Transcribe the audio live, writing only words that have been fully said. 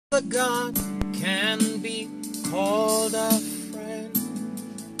other God can be called a friend.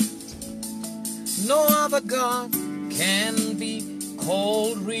 No other God can be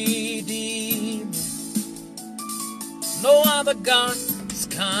called Redeemer. No other God is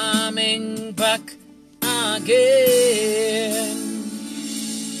coming back again.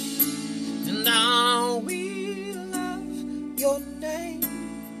 And now we love your name,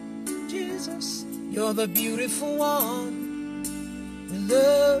 Jesus. You're the beautiful one. We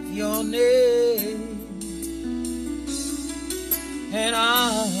love your name. And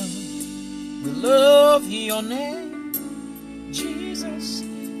I will love your name, Jesus.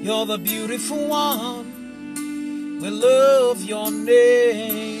 You're the beautiful one. We love your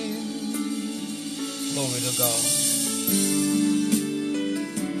name. Glory to God.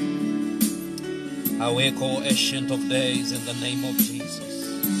 I will call Ancient of Days in the name of Jesus.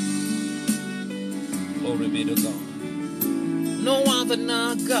 Glory be to God. No other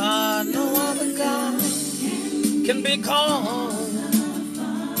God, no other God can be called.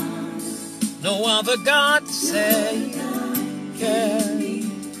 No other God say can.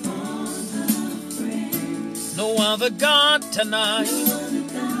 No other God tonight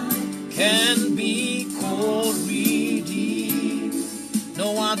can be called redeemed.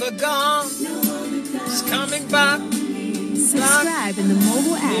 No other God is coming back. Subscribe in the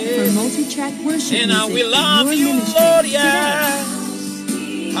mobile app for multi-track worship and music. I will love you, Lord, yes.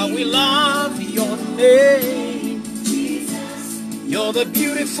 I will love your name. You're the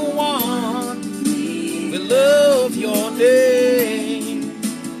beautiful one. We love your name.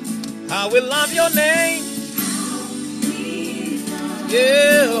 I will love your name.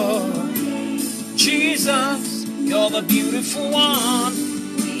 Yeah, Jesus, you're the beautiful one.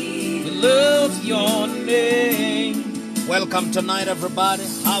 We love your name. Welcome tonight, everybody.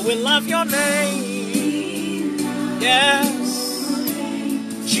 I will love your name. Yes,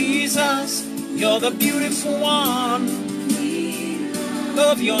 Jesus, you're the beautiful one.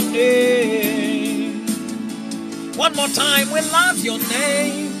 Love your name. One more time, we love your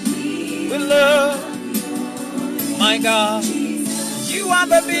name. We love, my God. You are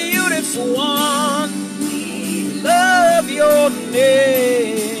the beautiful one. Love your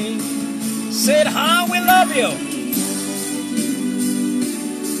name. Said how we love you,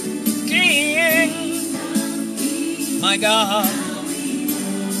 King, my God.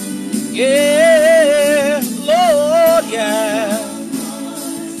 Yeah, Lord, yeah.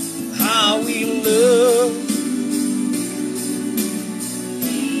 How we love.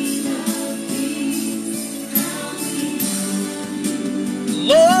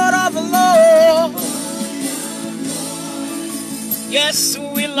 Lord of the Lord, yes,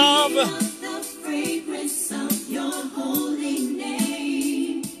 we love the fragrance of your holy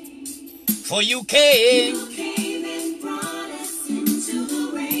name. For you came, And brought us into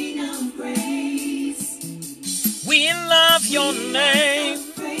the reign of grace. we love your name. The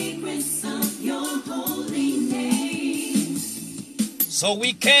fragrance of your holy name. So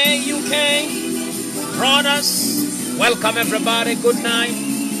we came, you came, brought us. Welcome everybody, good night.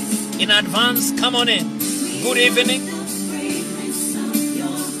 In advance, come on in. Good evening.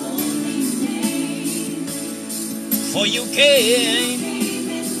 For you came,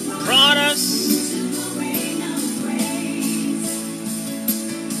 brought us.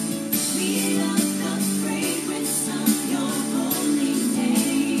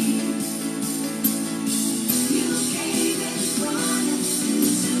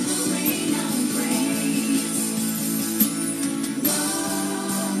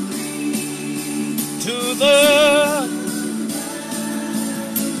 To the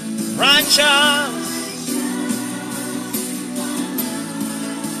righteous,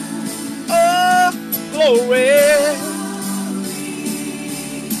 oh glory,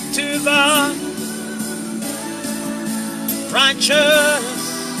 to the righteous.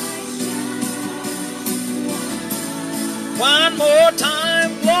 One more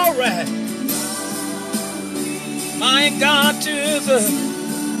time, glory, my God, to the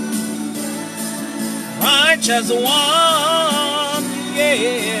righteous one,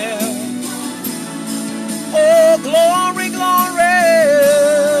 yeah. Oh, glory, glory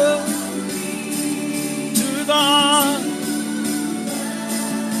to the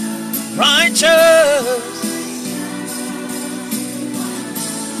righteous.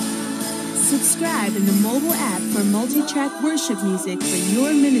 Subscribe in the mobile app for multi-track worship music for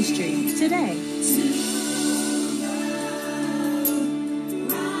your ministry today.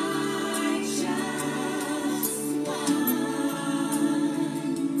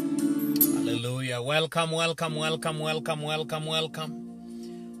 Welcome, welcome, welcome, welcome, welcome, welcome.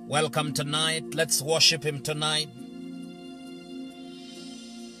 Welcome tonight. Let's worship him tonight.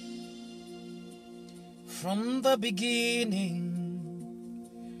 from the beginning,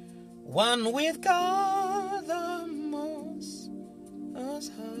 one with God the Most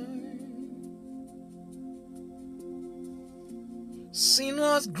High. Sin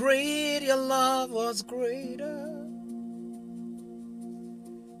was great, your love was greater.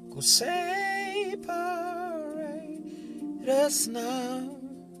 Could separate us now.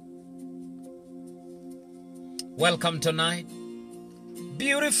 Welcome tonight.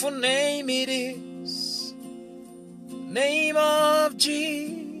 Beautiful name it is. Name of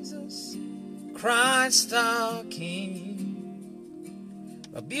Jesus Christ our King.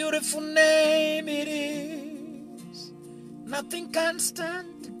 A beautiful name it is. Nothing can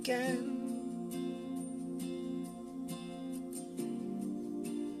stand against.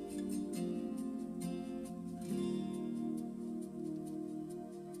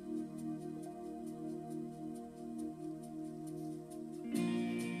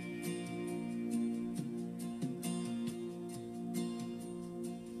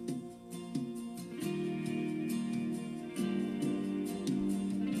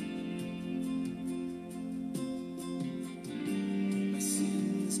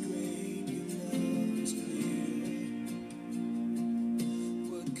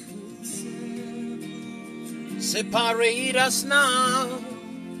 Separate us now.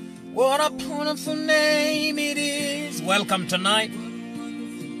 What a wonderful name it is. Welcome tonight.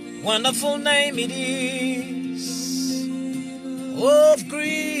 Wonderful name it is. Of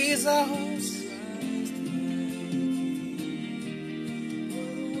grace house.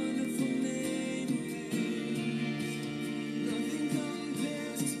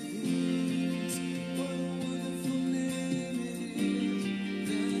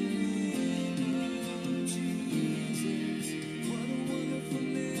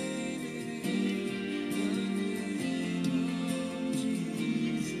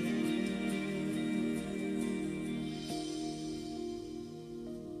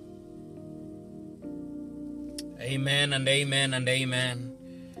 Amen and amen and amen.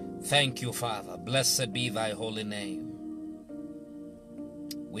 Thank you, Father. Blessed be thy holy name.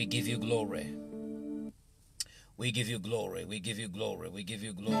 We give you glory. We give you glory. We give you glory. We give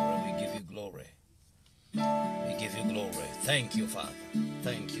you glory. We give you glory. We give you glory. Thank you, Father.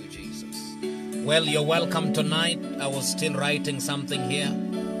 Thank you, Jesus. Well, you're welcome tonight. I was still writing something here.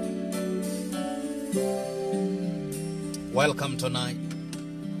 Welcome tonight.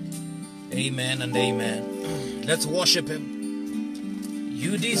 Amen and amen. Let's worship him.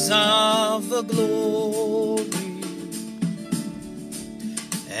 You deserve the glory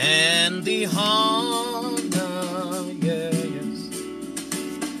and the honor, yes.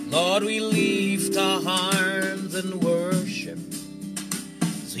 Lord, we lift our hands and worship.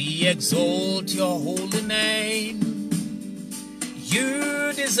 We exalt your holy name.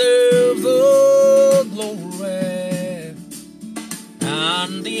 You deserve the glory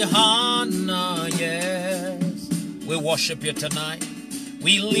and the honor, yes. We worship you tonight.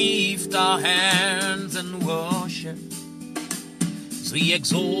 We lift our hands and worship. We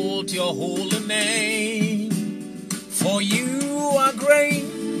exalt your holy name. For you are great.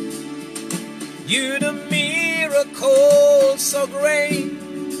 You the miracle so great.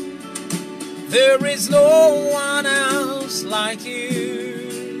 There is no one else like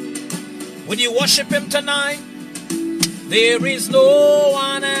you. Would you worship him tonight? There is no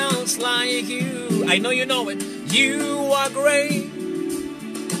one else like you. I know you know it. You are great.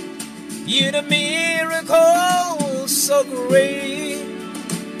 You the miracle so great.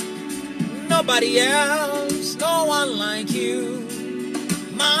 Nobody else, no one like you.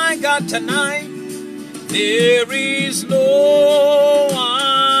 My God, tonight, there is no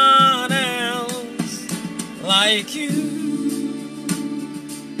one else like you.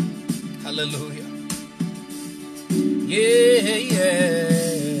 Hallelujah. Yeah,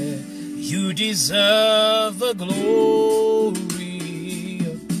 yeah. You deserve the glory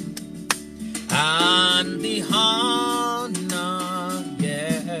and the honor,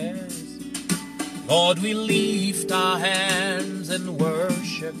 yes. Lord, we lift our hands and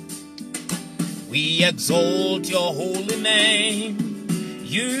worship. We exalt your holy name.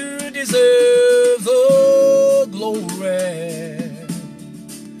 You deserve the glory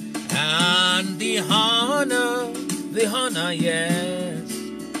and the honor, yes.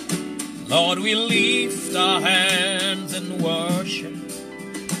 Lord, we lift our hands and worship.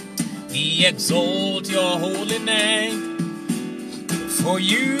 We exalt your holy name. For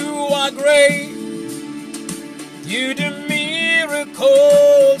you are great. You do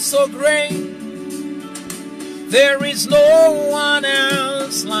miracles so great. There is no one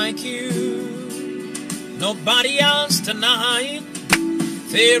else like you. Nobody else tonight.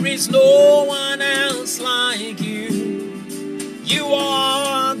 There is no one else like you. You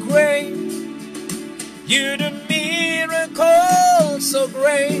are great. You do miracles so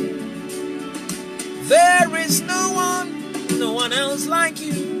great. There is no one else like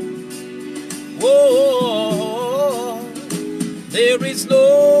you. Whoa, there is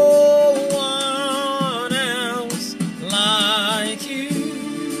no one else like you.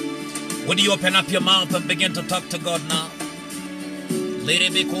 Would you open up your mouth and begin to talk to God now?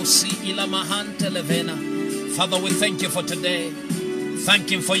 Father, we thank you for today. Thank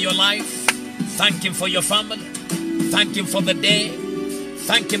him for your life. Thank him for your family. Thank him for the day.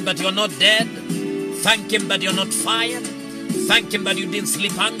 Thank him that you're not dead. Thank him that you're not fired. Thank him that you didn't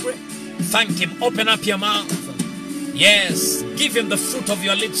sleep hungry. Thank him. Open up your mouth. Yes, give him the fruit of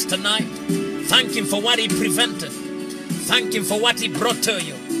your lips tonight. Thank him for what he prevented. Thank him for what he brought to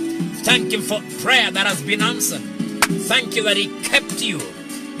you. Thank him for prayer that has been answered. Thank you that he kept you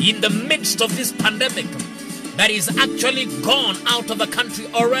in the midst of this pandemic that is actually gone out of the country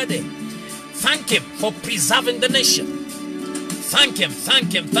already. Thank him for preserving the nation. Thank him,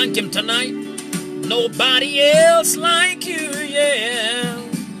 thank him, thank him tonight. Nobody else like you, yeah.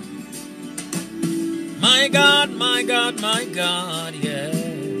 My God, my God, my God,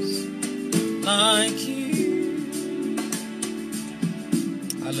 yes. Like you.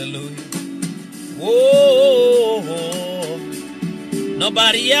 Hallelujah. Whoa,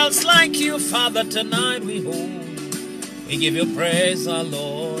 nobody else like you, Father. Tonight we give you praise, our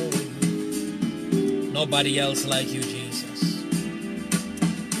Lord. Nobody else like you, Jesus.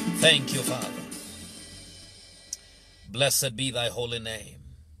 Thank you, Father. Blessed be thy holy name.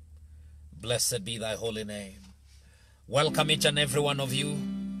 Blessed be thy holy name. Welcome each and every one of you.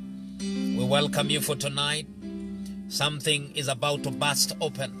 We welcome you for tonight. Something is about to burst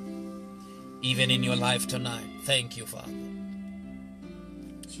open, even in your life tonight. Thank you, Father.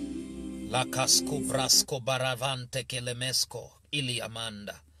 Lakasco brasco baravante kelemesco ili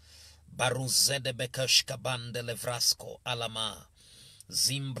amanda baruzede bekashka bande levrasco alama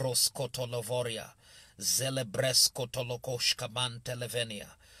zimbrosko tolovoria zelebresko tolokoshka bante levenia.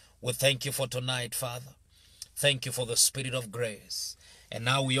 We thank you for tonight, Father. Thank you for the Spirit of grace. And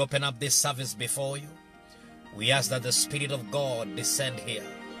now we open up this service before you. We ask that the Spirit of God descend here.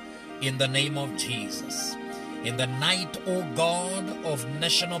 In the name of Jesus. In the night, O God of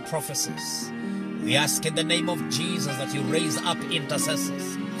national prophecies, we ask in the name of Jesus that you raise up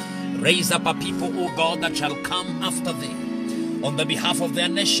intercessors. Raise up a people, O God, that shall come after thee. On the behalf of their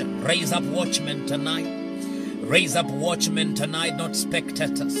nation, raise up watchmen tonight. Raise up watchmen tonight, not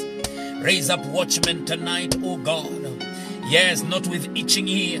spectators. Raise up watchmen tonight, O God. Yes, not with itching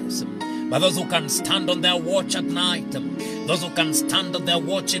ears, but those who can stand on their watch at night. Those who can stand on their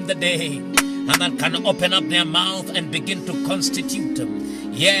watch in the day, and that can open up their mouth and begin to constitute,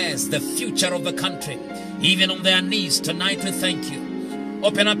 yes, the future of the country, even on their knees tonight. We thank you.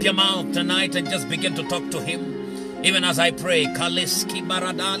 Open up your mouth tonight and just begin to talk to him. Even as I pray, Kaleski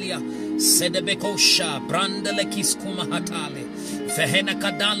Baradalia, Sedebekosha, Brandelekis Kumahatali, Fehena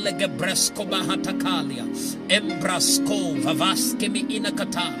Kadale Gebresko Bahatakalia, Embrasko, Vavaskemi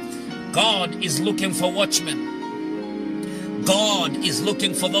Inakata. God is looking for watchmen. God is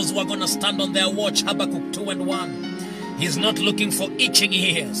looking for those who are going to stand on their watch. Habakkuk 2:1. He's not looking for itching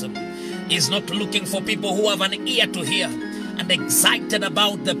ears. He's not looking for people who have an ear to hear and excited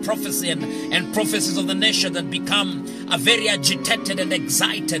about the prophecy and prophecies of the nation, that become very agitated and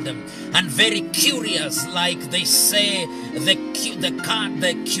excited and very curious, like they say, the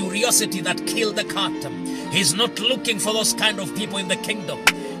curiosity that killed the cat. He's not looking for those kind of people in the kingdom.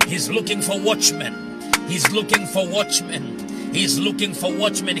 He's looking for watchmen. He's looking for watchmen. He's looking for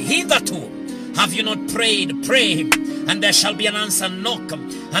watchmen. Hitherto have you not prayed? Pray, and there shall be an answer. Knock,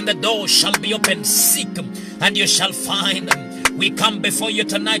 and the door shall be opened. Seek, and you shall find. We come before you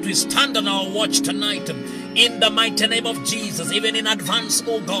tonight. We stand on our watch tonight, in the mighty name of Jesus, even in advance,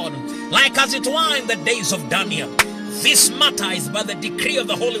 O God, like as it were in the days of Daniel. This matter is by the decree of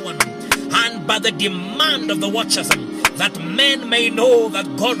the Holy One and by the demand of the watchers, that men may know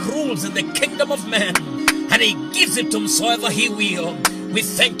that God rules in the kingdom of men, and he gives it to whomsoever he will. We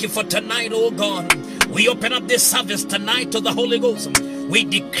thank you for tonight, O God. We open up this service tonight to the Holy Ghost. We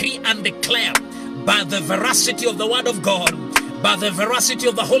decree and declare, by the veracity of the word of God, by the veracity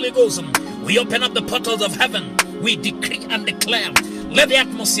of the Holy Ghost, we open up the portals of heaven. We decree and declare, let the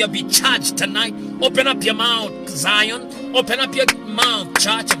atmosphere be charged tonight. Open up your mouth, Zion. Open up your mouth,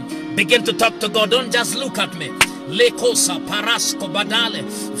 church. Begin to talk to God. Don't just look at me. Lekosa parasko badale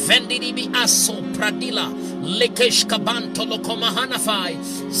vendidibi aso pradila lekesh kabanto lokomahanafai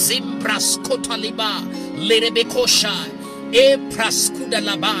zimbras kotaliba lerebekosha E praskuda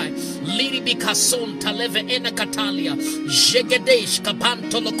labai. Liribika son taleve ena katalia. Jegedesh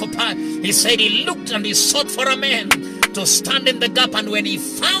kapanto lokopai. He said he looked and he sought for a man to stand in the gap, and when he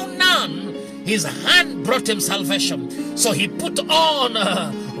found none, his hand brought him salvation. So he put on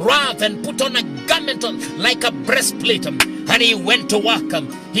wrath and put on a garment like a breastplate, and he went to work.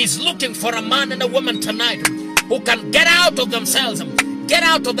 He's looking for a man and a woman tonight who can get out of themselves, get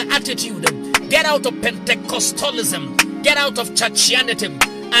out of the attitude, get out of Pentecostalism, get out of churchianity,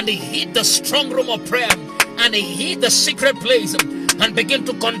 and heed the strong room of prayer, and heed the secret place, and begin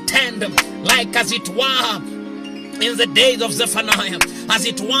to contend like as it were in the days of Zephaniah, as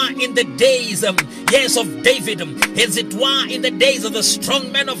it were in the days, yes, of David, as it were in the days of the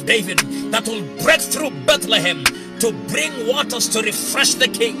strong men of David that will break through Bethlehem to bring waters to refresh the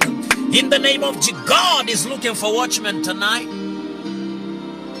king. In the name of Jesus, God is looking for watchmen tonight.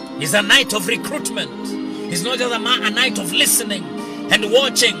 It's a night of recruitment. It's not just a night of listening and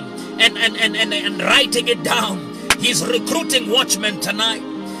watching and writing it down. He's recruiting watchmen tonight.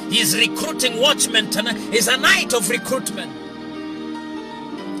 He's recruiting watchmen tonight. It's a night of recruitment.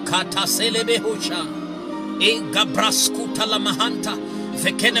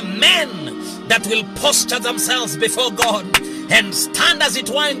 Men that will posture themselves before God and stand as it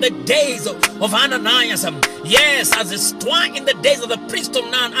were in the days of Ananias. Yes, as it were in the days of the priest of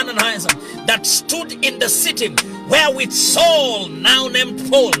Ananias that stood in the city wherewith Saul, now named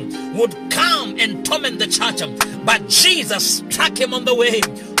Paul, would come and torment the church. But Jesus struck him on the way.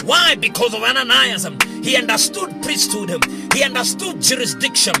 Why? Because of Ananias. He understood priesthood. He understood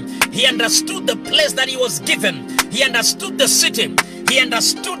jurisdiction. He understood the place that he was given. He understood the city. He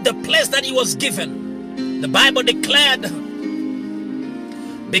understood the place that he was given. The Bible declared,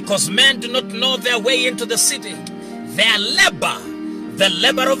 because men do not know their way into the city, their labor, the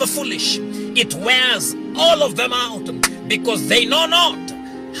labor of the foolish, it wears all of them out, because they know not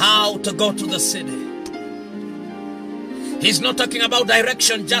how to go to the city. He's not talking about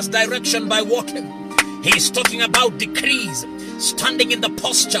direction, just direction by walking. He's talking about decrees, standing in the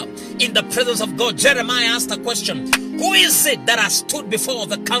posture, in the presence of God. Jeremiah asked a question: who is it that has stood before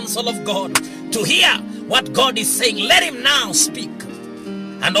the council of God to hear what God is saying? Let him now speak.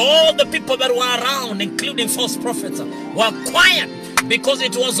 And all the people that were around, including false prophets, were quiet, because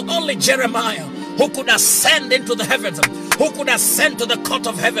it was only Jeremiah who could ascend into the heavens, who could ascend to the court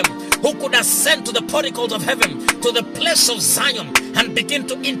of heaven, who could ascend to the porticles of heaven, to the place of Zion, and begin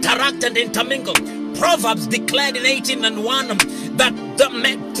to interact and intermingle. Proverbs declared in 18:1 that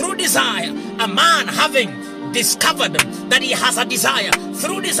through desire, a man having discovered that he has a desire,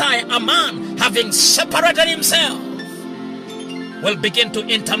 through desire, a man having separated himself will begin to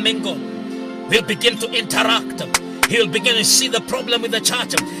intermingle, will begin to interact. He'll begin to see the problem with the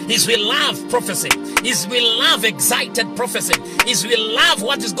church. He will love prophecy. He will love excited prophecy. He will love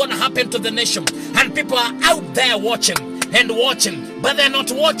what is going to happen to the nation. And people are out there watching and watching, but they're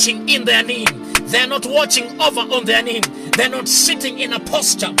not watching in their name. They're not watching over on their name. They're not sitting in a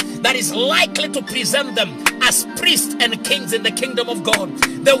posture that is likely to present them as priests and kings in the kingdom of God.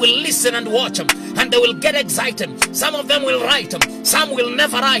 They will listen and watch them, and they will get excited. Some of them will write them, some will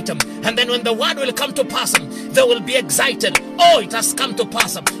never write them. And then when the word will come to pass, they will be excited. Oh, it has come to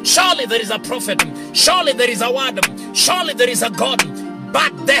pass. Surely there is a prophet. Surely there is a word. Surely there is a God.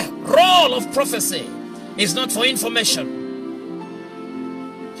 But the role of prophecy is not for information.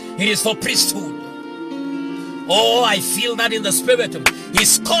 It is for priesthood. Oh, I feel that in the spirit.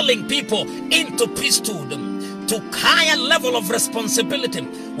 He's calling people into priesthood, to higher level of responsibility.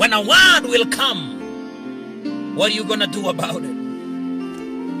 When a word will come, what are you going to do about it?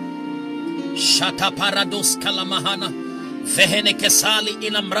 Shata parados kalamahana vehene kesali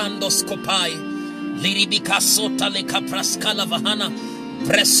inamrandos kopai liribika sota le kapraskala vahana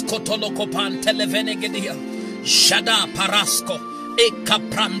breskotolo kopan televene gedia shada parasko eka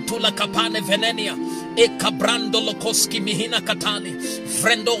prantula kapane venenia eka brando lokoski mihina katali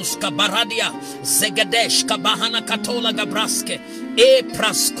vrendoska baradia zegedeshka bahana katola gabraske e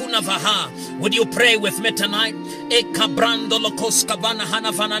praskuna vaha. Would you pray with me tonight? Eka brando lokoska vana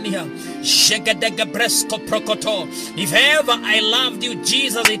hana vanania zegedega bresko prokoto. If ever I loved you,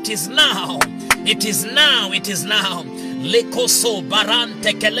 Jesus, it is now. It is now. It is now. Lekoso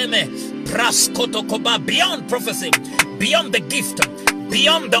barante keleme praskoto koba. Beyond prophecy, beyond the gift,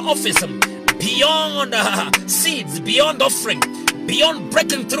 beyond the office, beyond seeds, beyond offering, beyond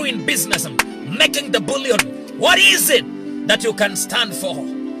breaking through in business, making the bullion. What is it that you can stand for?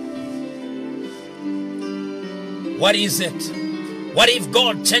 What is it? What if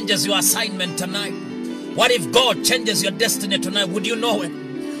God changes your assignment tonight? What if God changes your destiny tonight? Would you know it?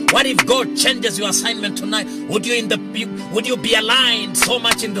 What if God changes your assignment tonight? Would you be aligned so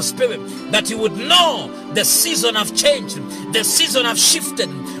much in the spirit that you would know the season have changed, the season have shifted,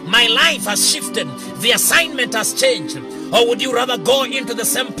 my life has shifted, the assignment has changed? Or would you rather go into the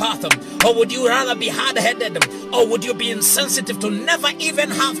same path? Or would you rather be hard-headed? Or would you be insensitive to never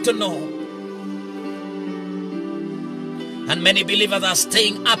even have to know? And many believers are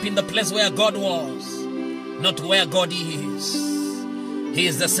staying up in the place where God was, not where God is. He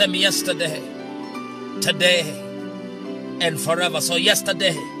is the same yesterday, today, and forever. So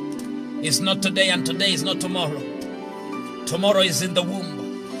yesterday is not today, and today is not tomorrow. Tomorrow is in the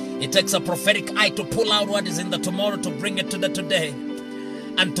womb. It takes a prophetic eye to pull out what is in the tomorrow, to bring it to the today,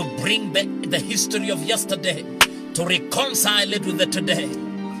 and to bring the history of yesterday, to reconcile it with the today,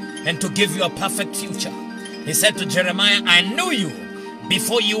 and to give you a perfect future. He said to Jeremiah, I knew you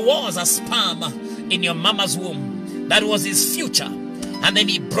before you was a sperm in your mama's womb. That was his future. And then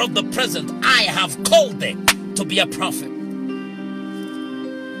he brought the present. I have called thee to be a prophet.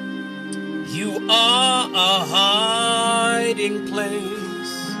 You are a hiding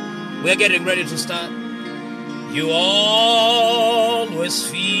place. We're getting ready to start. You always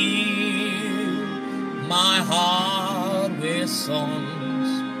fill my heart with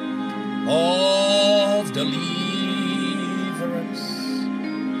songs of deliverance.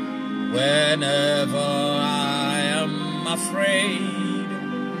 Whenever I am afraid,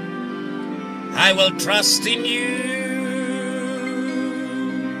 I will trust in you.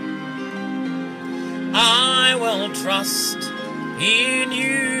 I will trust in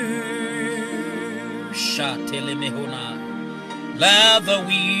you. Shatelemehuna. Let the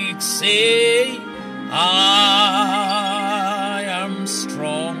weak say, I am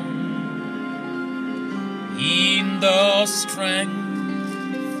strong in the strength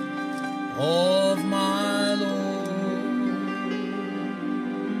of my Lord.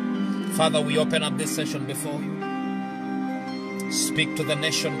 Father, we open up this session before you. Speak to the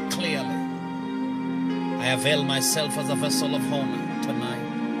nation clearly. I avail myself as a vessel of honor tonight.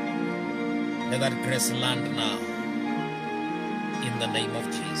 Let that grace land now. In the name of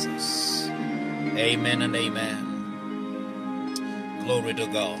Jesus. Amen and amen. Glory to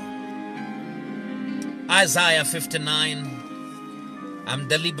God. Isaiah 59. I'm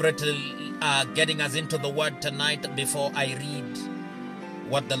deliberately getting us into the word tonight before I read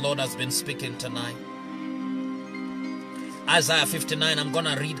what the Lord has been speaking tonight. Isaiah 59, I'm going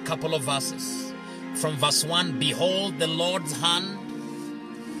to read a couple of verses. From verse 1, behold, the Lord's hand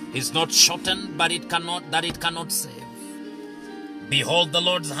is not shortened, but it cannot save. Behold, the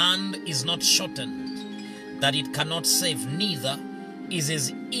Lord's hand is not shortened, that it cannot save, neither is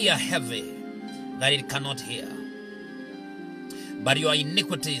his ear heavy, that it cannot hear. But your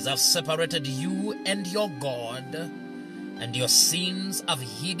iniquities have separated you and your God, and your sins have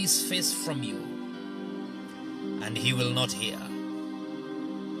hid his face from you, and he will not hear.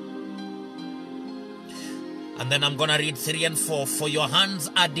 And then I'm going to read 3 and 4. For your hands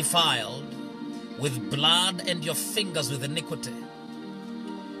are defiled with blood, and your fingers with iniquity.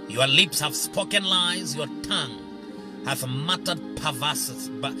 Your lips have spoken lies, your tongue hath muttered perverseness.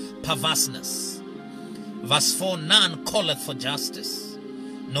 Verse 4, none calleth for justice,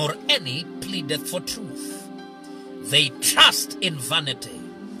 nor any pleadeth for truth. They trust in vanity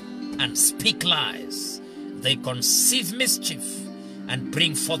and speak lies. They conceive mischief and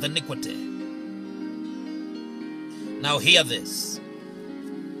bring forth iniquity. Now hear this.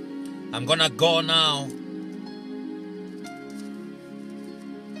 I'm going to go now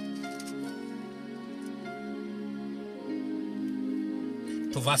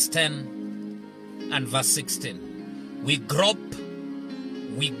to verse 10 and verse 16. We grope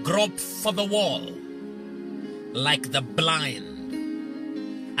for the wall like the blind,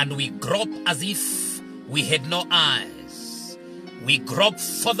 and we grope as if we had no eyes. We grope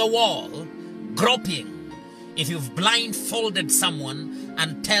for the wall, groping. If you've blindfolded someone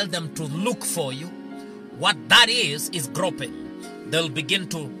and tell them to look for you, what that is groping. They'll begin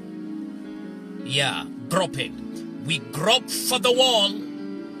to, groping. We grope for the wall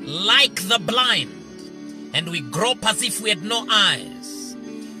like the blind, and we grope as if we had no eyes.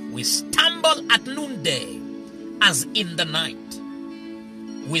 We stumble at noonday as in the night.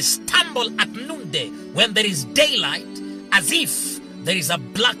 We stumble at noonday when there is daylight, as if there is a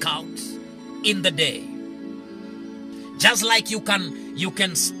blackout in the day. Just like you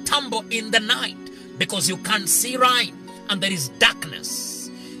can stumble in the night because you can't see right and there is darkness.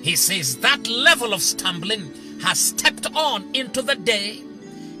 He says that level of stumbling has stepped on into the day,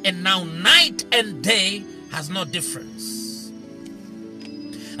 and now night and day has no difference.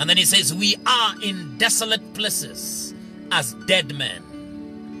 And then he says, we are in desolate places as dead men.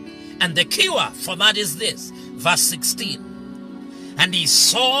 And the cure for that is this, verse 16. And he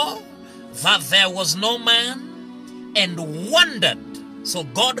saw that there was no man, and wondered. So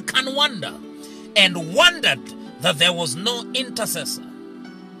God can wonder, and wondered that there was no intercessor.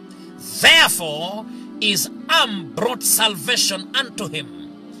 Therefore his arm brought salvation unto him,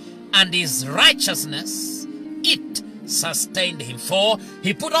 and his righteousness, it sustained him. For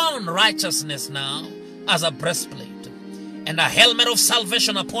he put on righteousness now as a breastplate, and a helmet of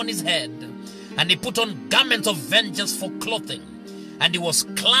salvation upon his head, and he put on garments of vengeance for clothing, and he was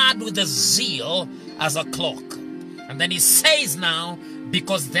clad with a zeal as a cloak. And then he says now,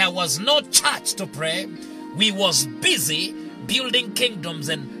 because there was no church to pray, we was busy building kingdoms,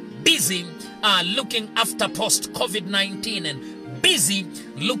 and busy looking after post-COVID-19, and busy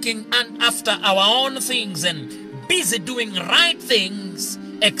looking after our own things, and busy doing right things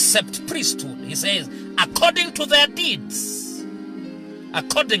except priesthood. He says, according to their deeds,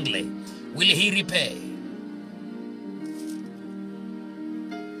 accordingly will he repay.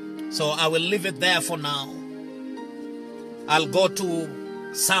 So I will leave it there for now. I'll go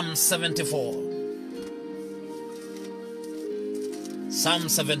to Psalm 74. Psalm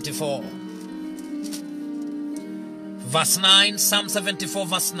 74. Verse 9. Psalm 74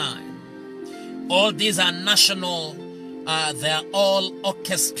 verse 9. All these are national. They are all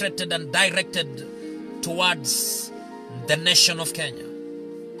orchestrated and directed towards the nation of Kenya.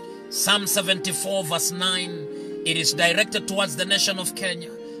 Psalm 74 verse 9. It is directed towards the nation of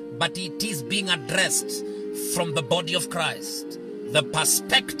Kenya, but it is being addressed from the body of Christ. The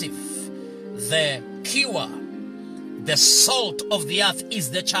perspective, the cure, the salt of the earth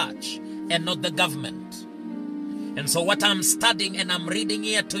is the church and not the government. And so what I'm studying and I'm reading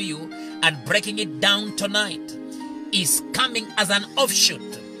here to you and breaking it down tonight is coming as an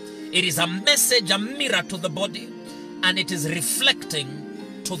offshoot. It is a message, a mirror to the body, and it is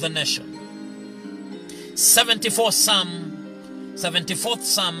reflecting to the nation. 74th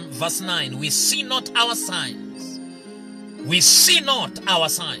Psalm verse 9. We see not our signs. We see not our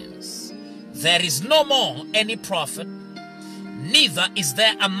signs. There is no more any prophet, neither is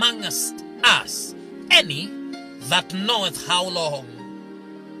there among us any that knoweth how long.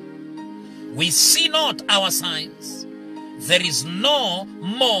 We see not our signs. There is no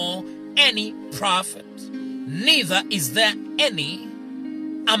more any prophet, neither is there any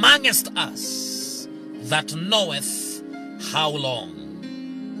amongst us that knoweth how long.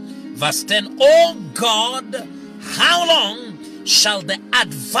 Verse 10. O God, how long shall the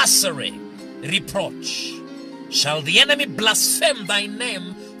adversary reproach? Shall the enemy blaspheme thy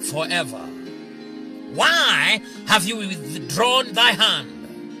name forever? Why have you withdrawn thy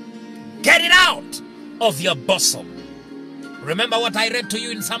hand? Get it out of your bosom. Remember what I read to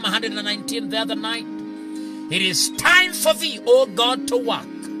you in Psalm 119 the other night? It is time for thee, O God, to work.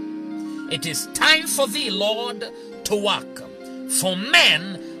 It is time for thee, Lord, to work. For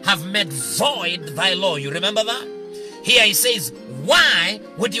men have made void thy law. You remember that? Here he says, why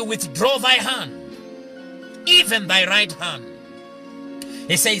would you withdraw thy hand? Even thy right hand.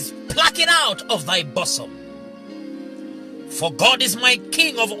 He says, pluck it out of thy bosom. For God is my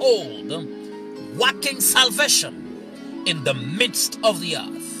King of old, working salvation in the midst of the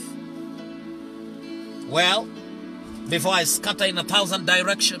earth. Well, before I scatter in 1,000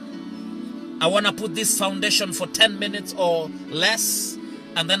 directions, I want to put this foundation for 10 minutes or less,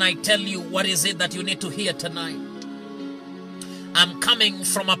 and then I tell you what is it that you need to hear tonight. I'm coming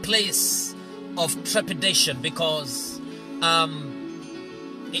from a place of trepidation because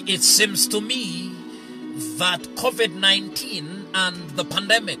it seems to me that COVID-19 and the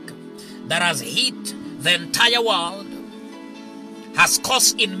pandemic that has hit the entire world has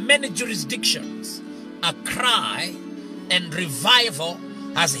caused in many jurisdictions a cry, and revival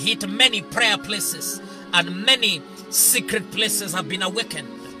has hit many prayer places, and many secret places have been awakened,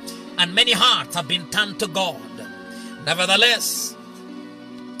 and many hearts have been turned to God. Nevertheless,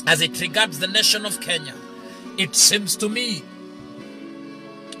 as it regards the nation of Kenya, it seems to me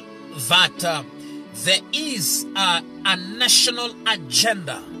that there is a national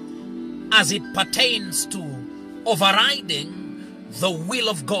agenda as it pertains to overriding the will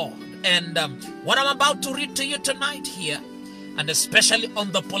of God. And what I'm about to read to you tonight here, and especially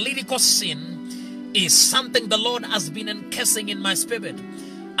on the political scene, is something the Lord has been encasing in my spirit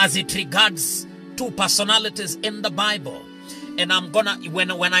as it regards two personalities in the Bible. And I'm gonna,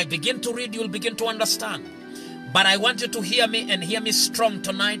 when I begin to read, you'll begin to understand. But I want you to hear me, and hear me strong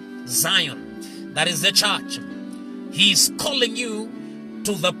tonight. Zion, that is the church. He is calling you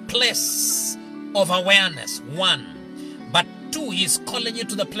to the place of awareness, one. But two, he is calling you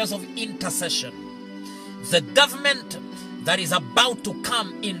to the place of intercession. The government that is about to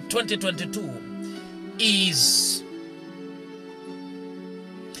come in 2022 is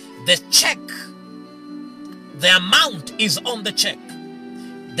the check. The amount is on the check.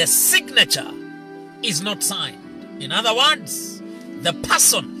 The signature is not signed. In other words, the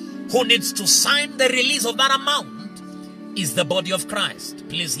person who needs to sign the release of that amount is the body of Christ.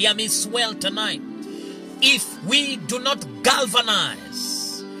 Please hear me well tonight. If we do not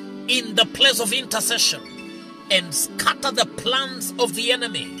galvanize in the place of intercession and scatter the plans of the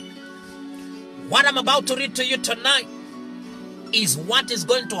enemy, what I'm about to read to you tonight is what is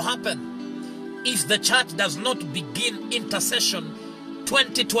going to happen if the church does not begin intercession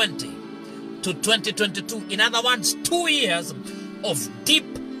 2020 to 2022. In other words, 2 years of deep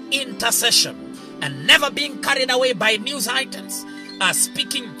intercession and never being carried away by news items,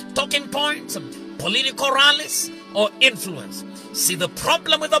 speaking talking points, political rallies, or influence. See, the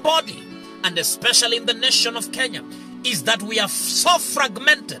problem with the body, and especially in the nation of Kenya, is that we are so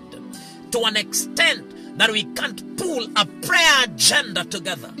fragmented to an extent that we can't pull a prayer agenda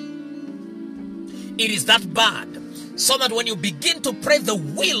together. It is that bad. So that when you begin to pray the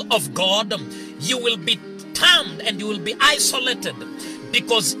will of God, you will be termed and you will be isolated.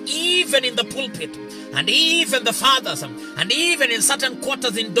 Because even in the pulpit, and even the fathers, and even in certain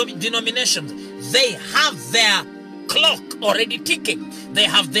quarters in denominations, they have their clock already ticking. They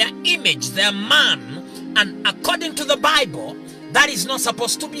have their image, their man, and according to the Bible, that is not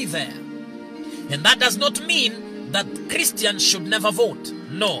supposed to be there. And that does not mean that Christians should never vote.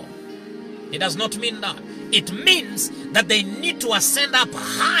 No, it does not mean that. It means that they need to ascend up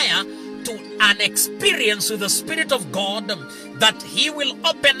higher to an experience with the Spirit of God, that He will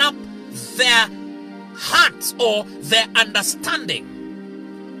open up their hearts or their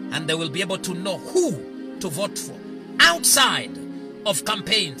understanding, and they will be able to know who to vote for outside of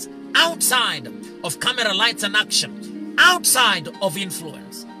campaigns, outside of camera lights and action, outside of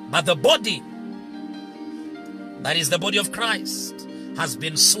influence. But the body, that is the body of Christ, has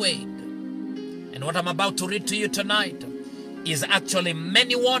been swayed. And what I'm about to read to you tonight is actually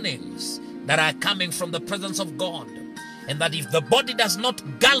many warnings that are coming from the presence of God. And that if the body does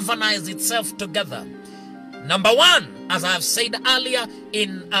not galvanize itself together, number one, as I have said earlier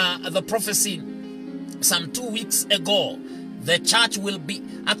in the prophecy some 2 weeks ago, the church will be,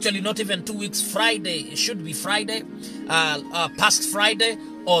 actually not even 2 weeks, Friday, it should be Friday, past Friday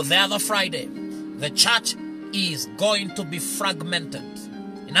or the other Friday, the church is going to be fragmented.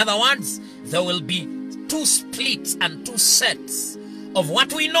 In other words, there will be 2 splits and 2 sets of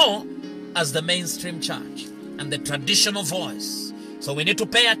what we know as the mainstream church and the traditional voice. So we need to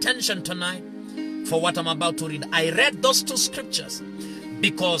pay attention tonight for what I'm about to read. I read those 2 scriptures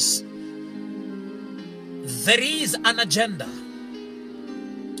because there is an agenda.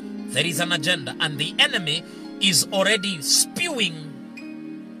 There is an agenda, and the enemy is already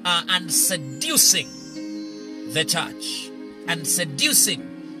spewing and seducing the church and seducing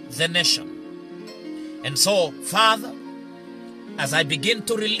the nation. And so, Father, as I begin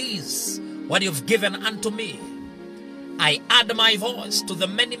to release what you've given unto me, I add my voice to the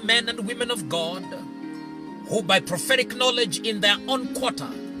many men and women of God who by prophetic knowledge in their own quarter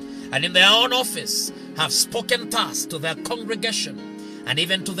and in their own office have spoken thus to their congregation and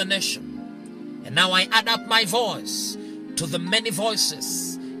even to the nation. And now I add up my voice to the many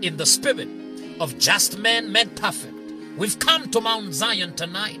voices in the spirit of just men made perfect. We've come to Mount Zion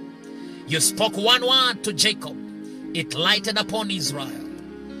tonight. You spoke one word to Jacob. It lighted upon Israel.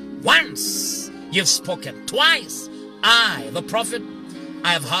 Once you've spoken. Twice I, the prophet,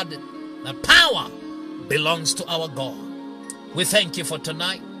 I have heard it. The power belongs to our God. We thank you for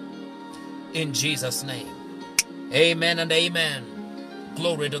tonight. In Jesus' name. Amen and amen.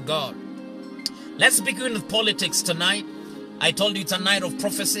 Glory to God. Let's begin with politics tonight. I told you it's a night of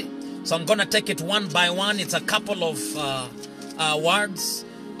prophecy. So I'm going to take it one by one. It's a couple of words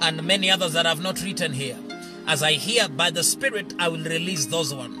and many others that I've not written here. As I hear by the Spirit, I will release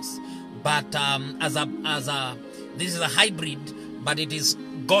those ones. But this is a hybrid, but it is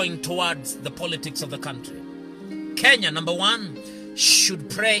going towards the politics of the country. Kenya, number one, should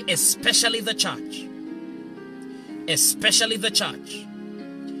pray, especially the church. Especially the church.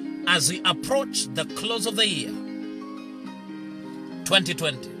 As we approach the close of the year,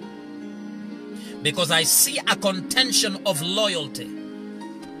 2020. Because I see a contention of loyalty.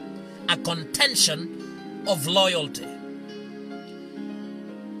 A contention of loyalty.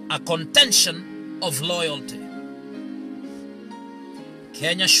 A contention of loyalty.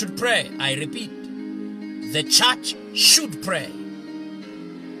 Kenya should pray. I repeat. The church should pray.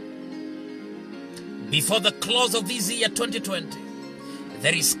 Before the close of this year 2020,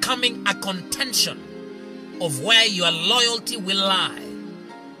 there is coming a contention of where your loyalty will lie.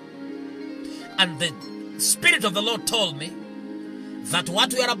 And the Spirit of the Lord told me that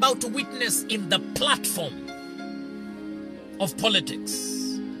what we are about to witness in the platform of politics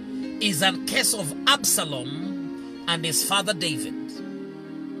is a case of Absalom and his father David.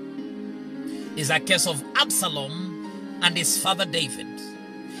 Is a case of Absalom and his father David.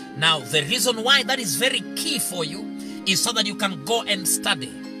 Now, the reason why that is very key for you is so that you can go and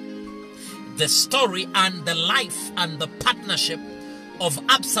study the story and the life and the partnership of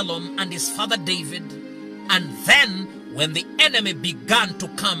Absalom and his father David. And then when the enemy began to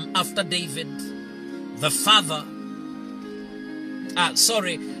come after David,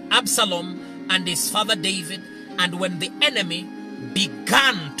 Absalom and his father David, and when the enemy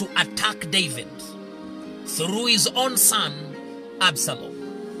began to attack David through his own son Absalom.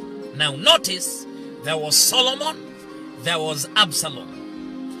 Now notice, there was Solomon, there was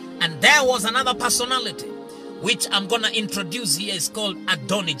Absalom, and there was another personality which I'm going to introduce here. Is called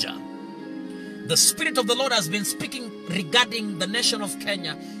Adonijah. The Spirit of the Lord has been speaking regarding the nation of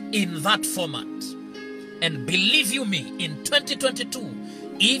Kenya in that format. And believe you me, in 2022,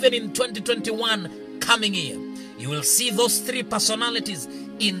 even in 2021 coming year, you will see those three personalities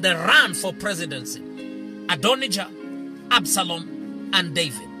in the run for presidency: Adonijah, Absalom, and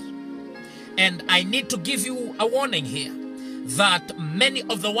David. And I need to give you a warning here that many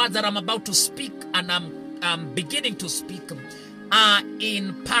of the words that I'm about to speak and I'm beginning to speak are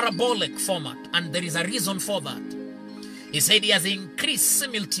in parabolic format, and there is a reason for that. He said he has increased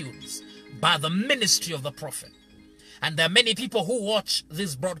similitudes by the ministry of the prophet. And there are many people who watch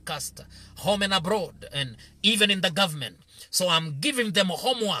this broadcast home and abroad, and even in the government. So I'm giving them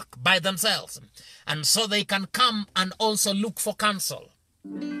homework by themselves, and so they can come and also look for counsel.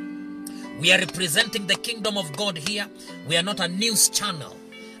 We are representing the kingdom of God here. We are not a news channel.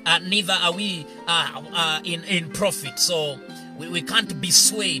 Neither are we in profit. So we can't be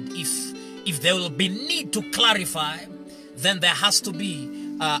swayed. If there will be need to clarify, then there has to be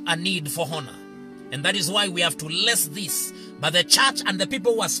a need for honor. And that is why we have to less this. But the church and the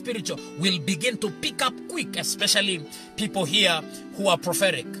people who are spiritual will begin to pick up quick, especially people here who are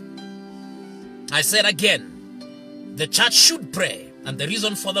prophetic. I said again, the church should pray. And the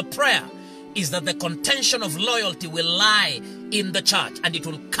reason for the prayer is that the contention of loyalty will lie in the church, and it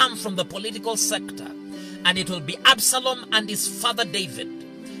will come from the political sector, and it will be Absalom and his father David.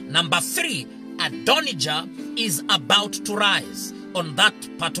 Number 3, Adonijah is about to rise. On that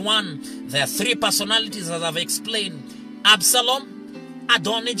part 1, there are 3 personalities, as I've explained: Absalom,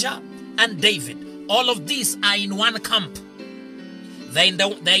 Adonijah, and David. All of these are in one camp. They're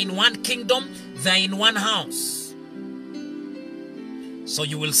in one kingdom. They're in one house. So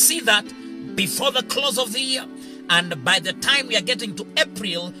you will see that before the close of the year, and by the time we are getting to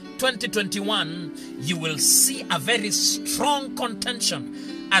April 2021, you will see a very strong contention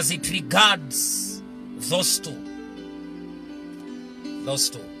as it regards those two.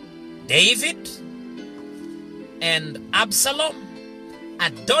 David and Absalom.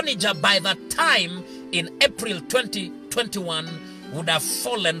 Adonijah, by that time in April 2021, would have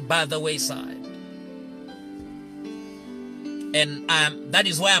fallen by the wayside. And that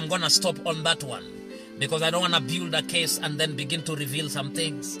is why I'm going to stop on that one, because I don't want to build a case and then begin to reveal some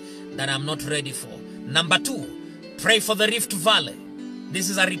things that I'm not ready for. Number 2, pray for the Rift Valley. This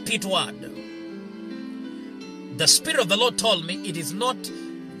is a repeat word. The Spirit of the Lord told me it is not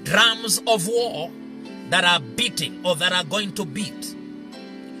drums of war that are beating or that are going to beat,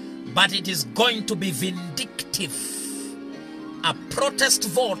 but it is going to be vindictive. A protest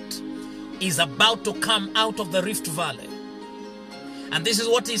vote is about to come out of the Rift Valley. And this is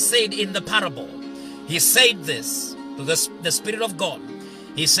what he said in the parable. He said this to the Spirit of God.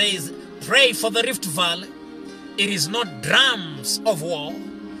 He says, pray for the Rift Valley. It is not drums of war,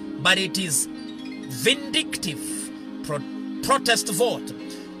 but it is vindictive protest vote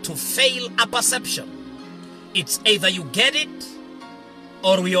to fail a perception. It's either you get it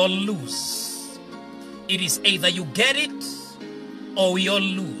or we all lose. It is either you get it or we all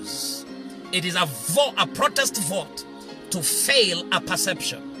lose. It is a protest vote to fail a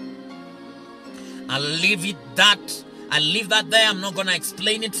perception. I'll leave that there. I'm not going to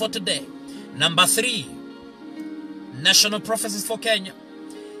explain it for today. Number 3, National Prophecies for Kenya.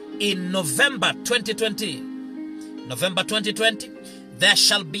 In November 2020, there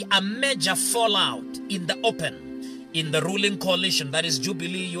shall be a major fallout in the open in the ruling coalition. That is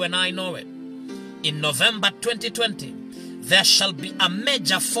Jubilee, you and I know it. In November 2020, there shall be a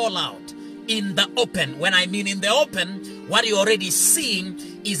major fallout in the open. When I mean in the open, what you're already seeing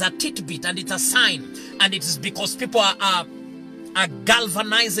is a tidbit, and it's a sign. And it is because people are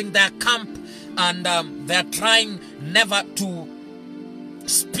galvanizing their camp And they're trying never to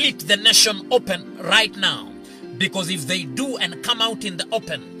split the nation open right now, because if they do and come out in the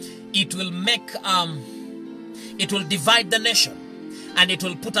open, it will make it will divide the nation, and it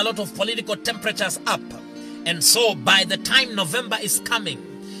will put a lot of political temperatures up. And so by the time November is coming,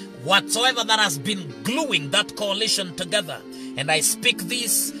 whatsoever that has been gluing that coalition together, and I speak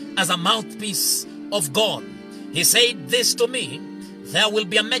this as a mouthpiece of God, he said this to me: there will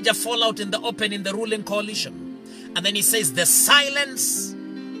be a major fallout in the open in the ruling coalition. And then he says the silence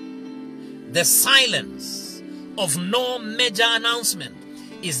of no major announcement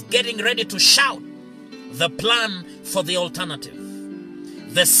is getting ready to shout the plan for the alternative.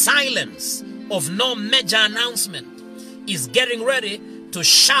 The silence of no major announcement is getting ready to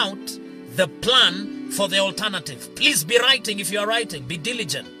shout the plan for the alternative. Please be writing. If you are writing, be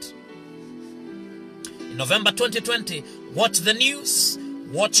diligent. In November 2020, watch the news.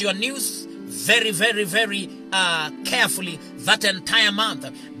 Watch your news very, very, very carefully that entire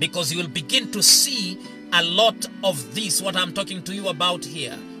month, because you will begin to see a lot of this, what I'm talking to you about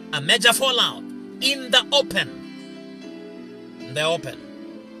here. A major fallout in the open. In the open.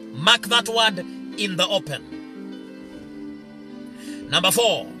 Mark that word, in the open. Number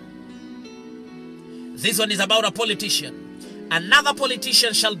 4. This one is about a politician. Another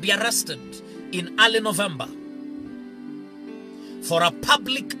politician shall be arrested in early November for a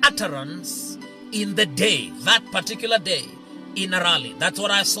public utterance in the day, that particular day, in a rally. That's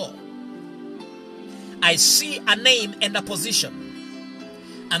what I saw. I see a name and a position,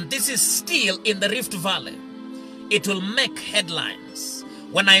 and this is still in the Rift Valley. It will make headlines.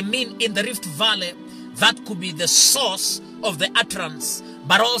 When I mean in the Rift Valley, that could be the source of the utterance,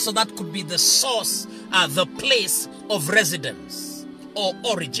 but also that could be the source, the place of residence or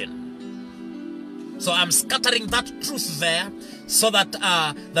origin. So I'm scattering that truth there, so that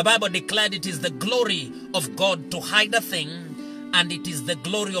the Bible declared it is the glory of God to hide a thing, and it is the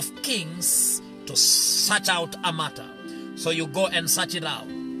glory of kings to search out a matter. So you go and search it out.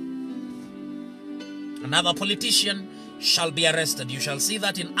 Another politician shall be arrested. You shall see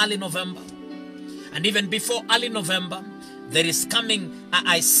that in early November. And even before early November, there is coming,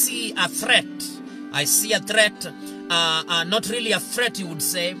 I see a threat. I see a threat, not really a threat you would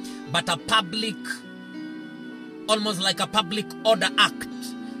say, but a public, almost like a public order act,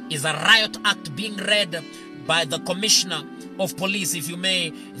 is a riot act being read by the commissioner of police, if you may,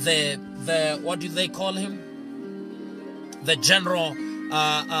 the what do they call him? The general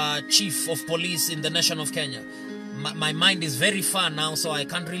chief of police in the nation of Kenya. My mind is very far now, so I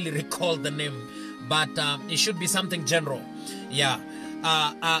can't really recall the name, but it should be something general. Yeah,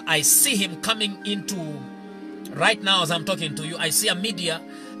 I see him coming into, right now as I'm talking to you, I see a media,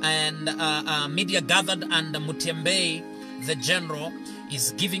 and media gathered, and Mutembe, the general,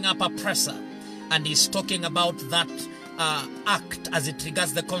 is giving up a presser, and he's talking about that act as it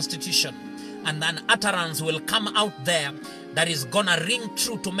regards the constitution. And an utterance will come out there that is gonna ring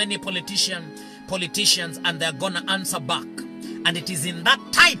true to many politicians, and they're gonna answer back. And it is in that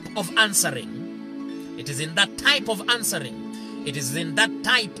type of answering, it is in that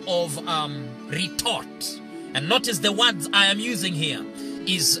type of retort. And notice the words I am using here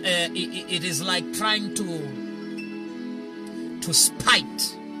is it is like trying to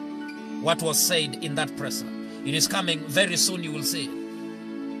spite what was said in that presser. It is coming very soon, you will see it.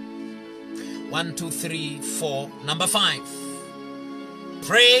 1, 2, 3, 4. Number 5.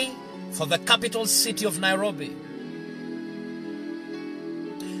 Pray for the capital city of Nairobi.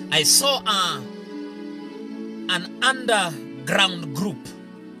 I saw an underground group,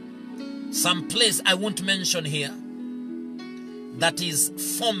 some place I won't mention here, that is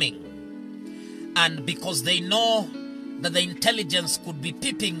forming. And because they know that the intelligence could be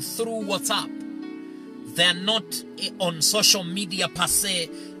peeping through WhatsApp, they're not on social media per se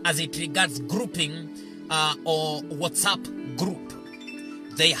as it regards grouping or WhatsApp group.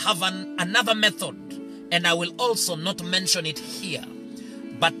 They have another method, and I will also not mention it here,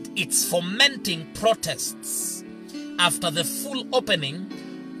 but it's fomenting protests after the full opening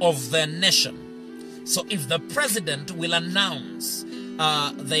of the nation. So if the president will announce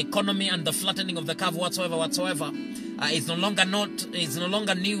the economy and the flattening of the curve whatsoever, it's no longer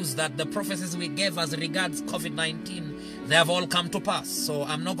news that the prophecies we gave as regards COVID-19, they have all come to pass. So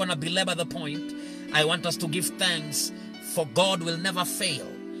I'm not going to belabor the point. I want us to give thanks, for God will never fail,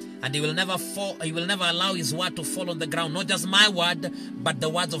 and He will never allow His word to fall on the ground. Not just my word, but the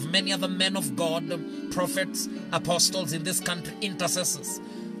words of many other men of God, prophets, apostles in this country, intercessors,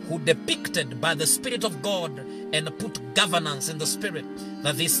 who depicted by the Spirit of God and put governance in the Spirit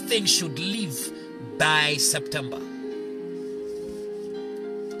that this thing should live by September.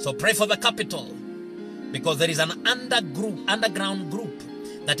 So pray for the capital, because there is an underground group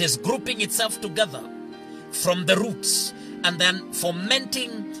that is grouping itself together from the roots and then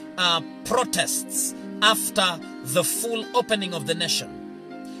fomenting protests after the full opening of the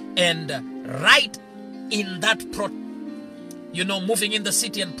nation. And right in that moving in the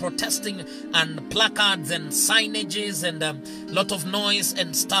city and protesting and placards and signages and a lot of noise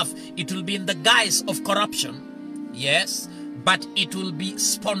and stuff, it will be in the guise of corruption, yes, but it will be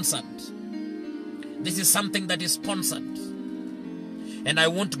sponsored. This is something that is sponsored. And I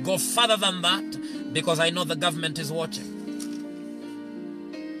won't go further than that because I know the government is watching.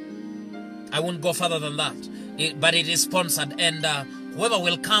 I won't go further than that. But it is sponsored. And whoever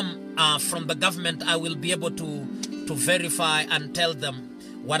will come from the government, I will be able to verify and tell them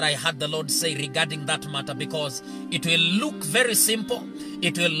what I heard the Lord say regarding that matter, because it will look very simple.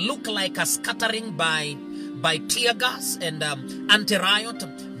 It will look like a scattering by tear gas and anti-riot,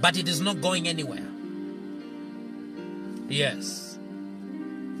 but it is not going anywhere. Yes.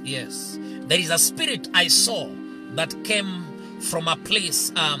 Yes. There is a spirit I saw that came from a place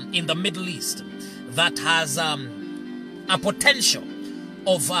in the Middle East that has a potential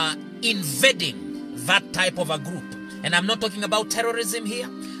of invading that type of a group. And I'm not talking about terrorism here.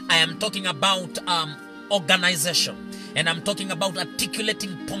 I am talking about organization. And I'm talking about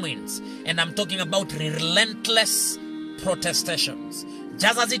articulating points. And I'm talking about relentless protestations.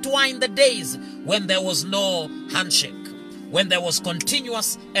 Just as it were in the days when there was no handshake. When there was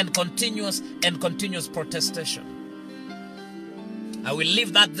continuous and continuous and continuous protestation. I will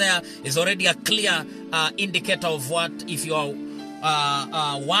leave that there. It's already a clear indicator of what, if you are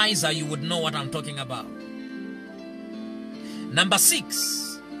wiser, you would know what I'm talking about. Number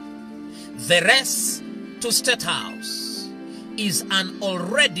 6, the race to State House is an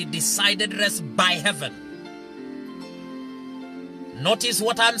already decided race by heaven. Notice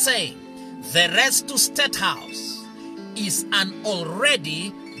what I'm saying. The race to State House is an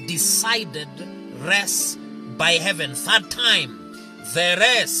already decided race by heaven. Third time, the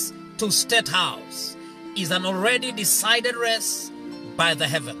race to State House is an already decided race by the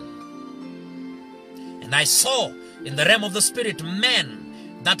heaven. And I saw in the realm of the spirit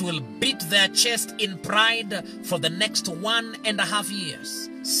men that will beat their chest in pride for the next 1.5 years,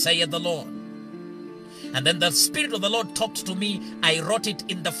 saith the Lord. And then the Spirit of the Lord talked to me. I wrote it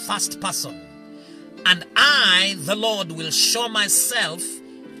in the first person. And I, the Lord, will show myself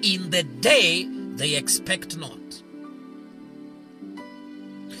in the day they expect not.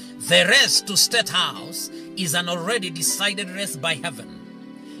 The race to State House is an already decided race by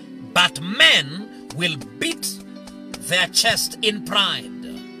heaven. But men will beat their chest in pride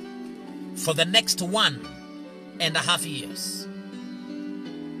for the next 1.5 years.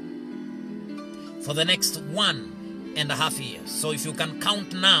 For the next 1.5 years. So if you can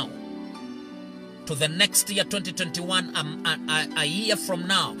count now to the next year, 2021, a year from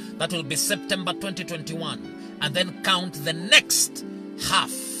now, that will be September 2021, and then count the next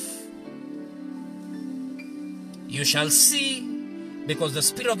half. You shall see, because the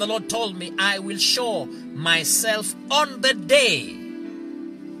Spirit of the Lord told me, I will show myself on the day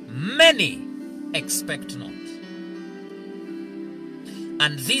many expect not.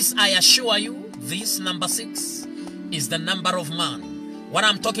 And this, I assure you, this number 6 is the number of man. What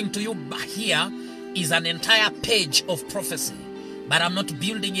I'm talking to you here is an entire page of prophecy, but I'm not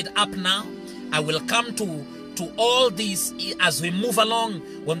building it up now. I will come to all these as we move along,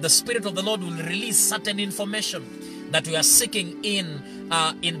 when the Spirit of the Lord will release certain information that we are seeking in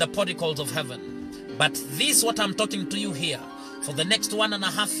the porticles of heaven. But this, what I'm talking to you here, for the next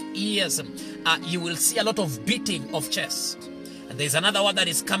 1.5 years, you will see a lot of beating of chest. And there's another one that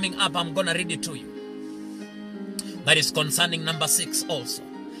is coming up. I'm going to read it to you. That is concerning number 6 also.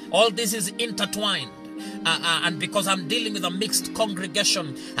 All this is intertwined. And because I'm dealing with a mixed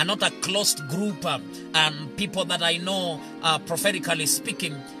congregation and not a closed group and people that I know prophetically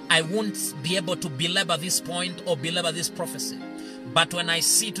speaking, I won't be able to belabor this point or belabor this prophecy. But when I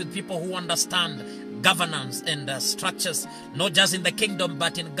sit with people who understand governance and structures, not just in the kingdom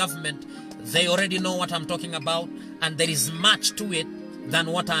but in government, they already know what I'm talking about, and there is much to it than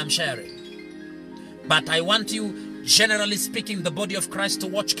what I'm sharing. But I want you, generally speaking, the body of Christ, to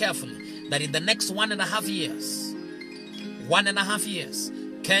watch carefully that in the next 1.5 years, 1.5 years,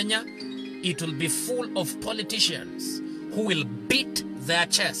 Kenya, it will be full of politicians who will beat their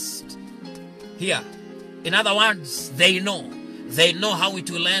chest. Here, in other words, they know how it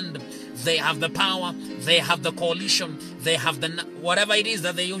will end. They have the power, they have the coalition, they have the whatever it is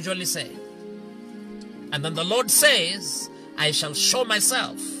that they usually say. And then the Lord says, I shall show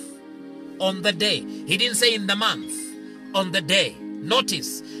myself on the day. He didn't say in the month, on the day.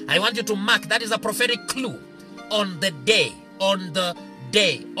 Notice, I want you to mark. That is a prophetic clue. On the day, on the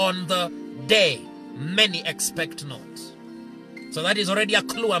day, on the day, many expect not. So that is already a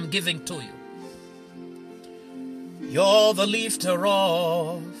clue I'm giving to you. You're the lifter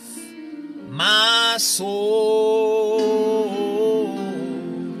of my soul.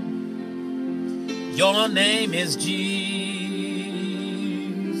 Your name is Jesus.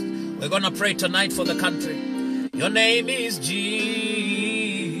 We're going to pray tonight for the country. Your name is Jesus.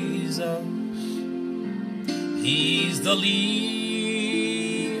 He's the lifter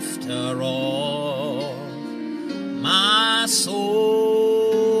of my soul.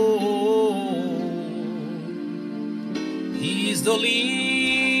 He's the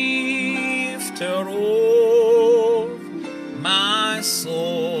lifter of my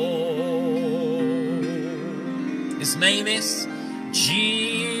soul. His name is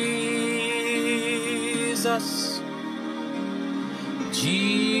Jesus.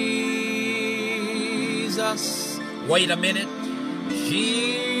 Jesus. Wait a minute.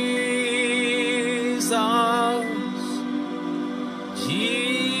 Jesus.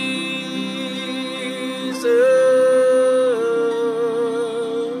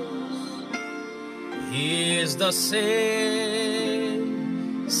 He is the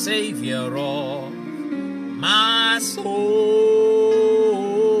same Savior of my soul.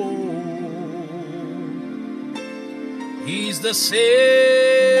 He's the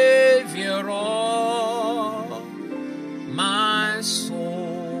Savior of my soul.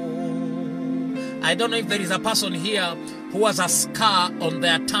 I don't know if there is a person here who has a scar on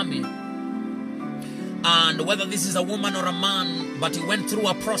their tummy, and whether this is a woman or a man, but he went through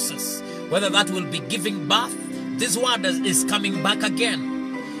a process, whether that will be giving birth. This word is coming back again.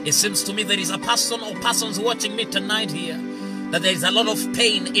 It seems to me there is a person or persons watching me tonight here, that there is a lot of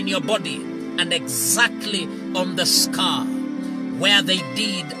pain in your body, and exactly on the scar where they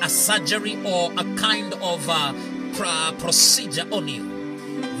did a surgery or a kind of procedure on you.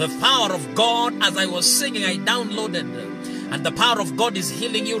 The power of God, as I was singing, I downloaded, and the power of God is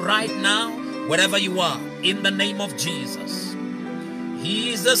healing you right now, wherever you are, in the name of Jesus.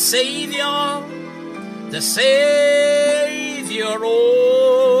 He's the Savior, the Savior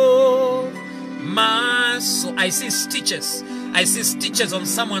of my soul. I see stitches. I see stitches on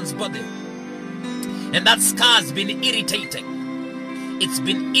someone's body, and that scar's been irritating. It's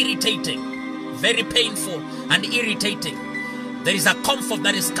been irritating, very painful and irritating. There is a comfort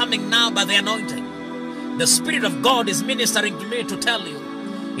that is coming now by the anointing. The Spirit of God is ministering to me to tell you,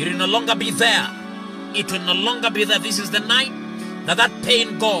 it will no longer be there. It will no longer be there. This is the night that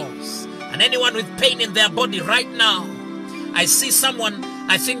pain goes. And anyone with pain in their body right now, I see someone,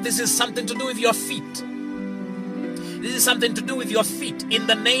 I think this is something to do with your feet. This is something to do with your feet. In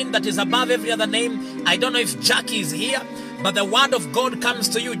the name that is above every other name. I don't know if Jackie is here, but the word of God comes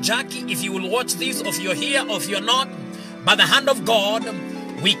to you, Jackie, if you will watch this, or if you're here, or if you're not. By the hand of God,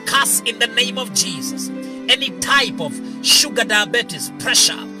 we cast in the name of Jesus any type of sugar diabetes,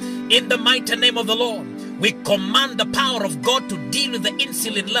 pressure, in the mighty name of the Lord. We command the power of God to deal with the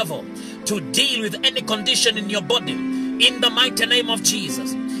insulin level, to deal with any condition in your body, in the mighty name of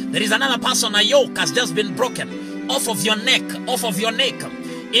Jesus. There is another person, a yoke has just been broken off of your neck, in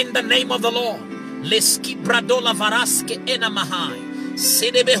the name of the Lord. Leski bradola varaske ena mahai,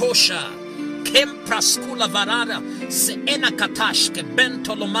 sedebehosha, kempraskula varada, se ena katashke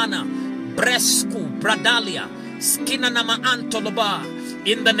bentolomana, bresku bradalia, skina nama antoloba,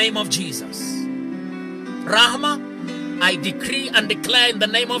 in the name of Jesus. Rahma, I decree and declare in the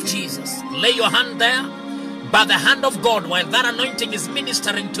name of Jesus, lay your hand there, by the hand of God, while that anointing is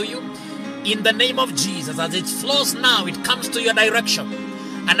ministering to you, in the name of Jesus. As it flows now, it comes to your direction,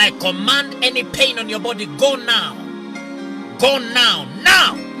 and I command any pain on your body, go now, now,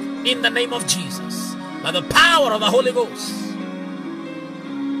 in the name of Jesus, by the power of the Holy Ghost,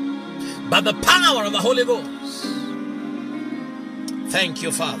 by the power of the Holy Ghost. Thank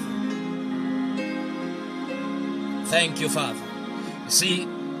you, Father. Thank you, Father. See,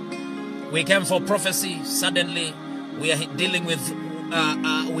 we came for prophecy. Suddenly, we are dealing with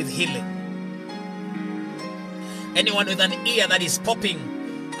healing. Anyone with an ear that is popping,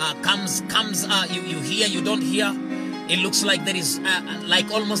 you hear, you don't hear. It looks like there is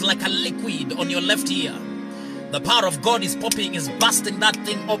almost like a liquid on your left ear. The power of God is popping, is busting that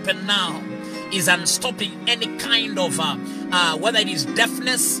thing open now, is unstopping any kind of whether it is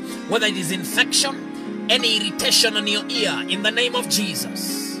deafness, whether it is infection, any irritation on your ear, in the name of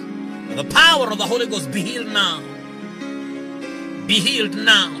Jesus. The power of the Holy Ghost, be healed now. Be healed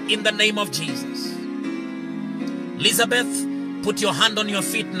now in the name of Jesus. Elizabeth, put your hand on your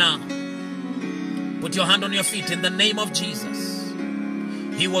feet now. Put your hand on your feet in the name of Jesus.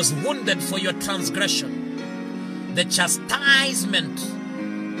 He was wounded for your transgression. The chastisement,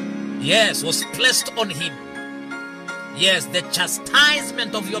 yes, was placed on him. Yes, the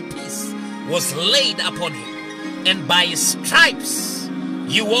chastisement of your peace was laid upon him. And by his stripes,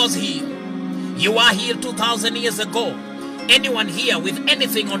 you was healed. You are healed 2,000 years ago. Anyone here with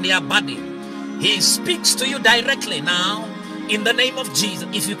anything on their body, he speaks to you directly now in the name of Jesus.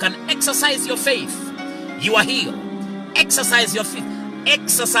 If you can exercise your faith, you are healed. Exercise your faith.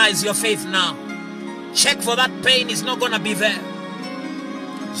 Exercise your faith now. Check for that pain. It's not going to be there.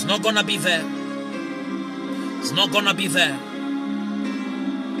 It's not going to be there. It's not going to be there.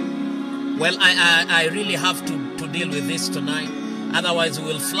 Well, I really have to deal with this tonight. Otherwise, we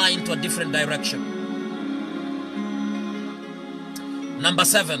will fly into a different direction. Number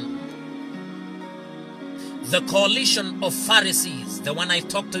 7. The coalition of Pharisees. The one I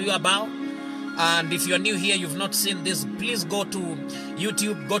talked to you about. And if you're new here, you've not seen this, please go to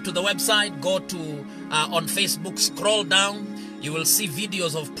YouTube, go to the website, go to on Facebook, scroll down. You will see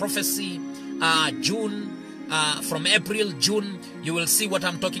videos of prophecy, June, from April, June. You will see what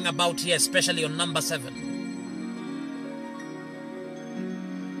I'm talking about here, especially on number 7.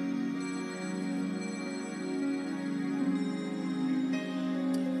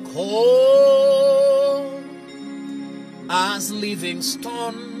 Cold as living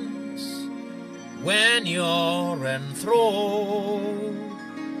stones when you're enthroned,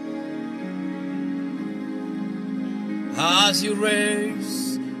 as you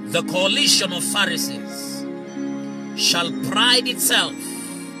raise, the coalition of Pharisees shall pride itself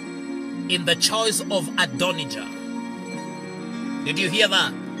in the choice of Adonijah. Did you hear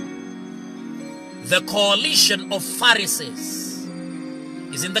that? The coalition of Pharisees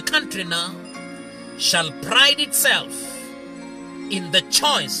is in the country now, shall pride itself in the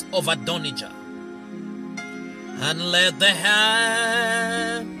choice of Adonijah. And let the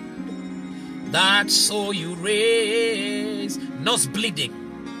hand that saw you raise, nose bleeding,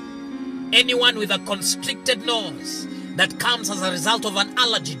 anyone with a constricted nose that comes as a result of an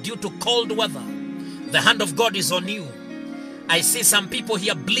allergy due to cold weather, the hand of God is on you. I see some people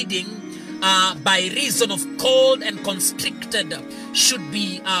here bleeding by reason of cold and constricted, should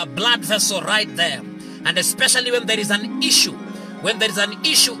be a blood vessel right there. And especially when there is an issue,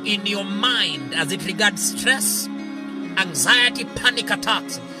 in your mind as it regards stress, anxiety, panic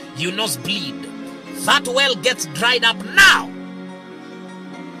attacks, you nose bleed. That well gets dried up now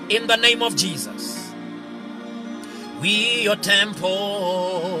in the name of Jesus. We your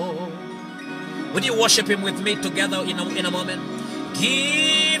temple. Would you worship him with me together in a moment?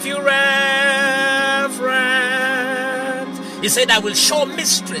 Give you reverence. He said, I will show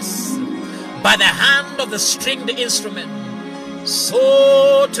mysteries by the hand of the stringed instrument.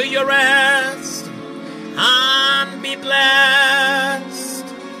 So to your rest and be blessed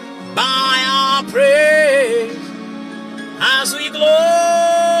by our praise as we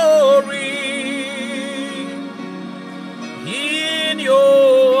glory in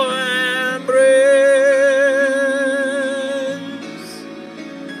your embrace.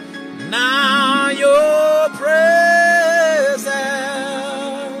 Now your presence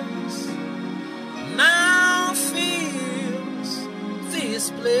now fills this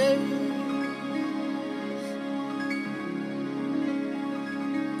place.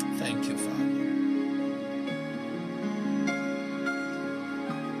 Thank you, Father.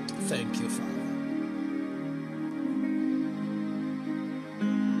 Thank you, Father.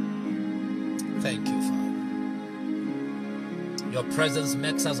 Thank you, Father. Your presence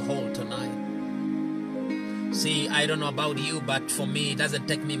makes us whole tonight. See, I don't know about you, but for me, it doesn't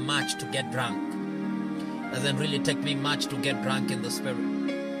take me much to get drunk. It doesn't really take me much to get drunk in the spirit.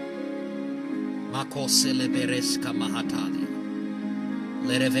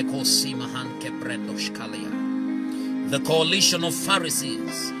 The coalition of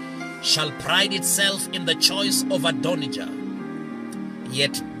Pharisees shall pride itself in the choice of Adonijah,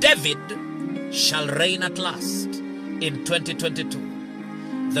 yet David shall reign at last in 2022.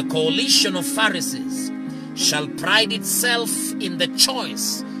 The coalition of Pharisees shall pride itself in the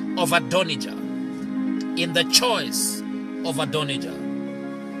choice of Adonijah, in the choice of Adonijah.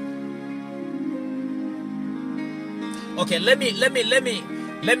 Okay, let me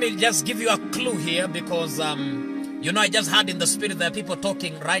just give you a clue here, because you know, I just heard in the spirit there are people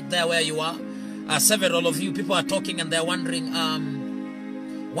talking right there where you are. Several of you people are talking and they're wondering,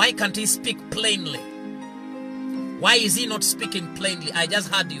 why can't he speak plainly? Why is he not speaking plainly? I just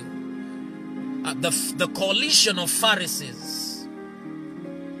heard you. The coalition of Pharisees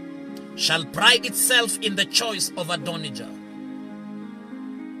shall pride itself in the choice of Adonijah.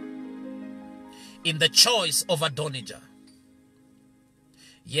 In the choice of Adonijah.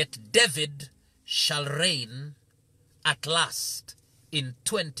 Yet David shall reign at last in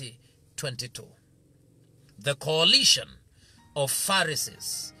 2022. The coalition of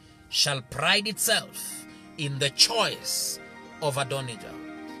Pharisees shall pride itself in the choice of Adonijah.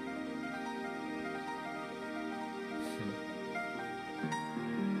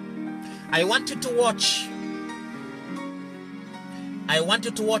 I want you to watch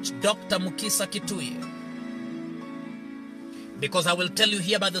Dr. Mukisa Kituye, because I will tell you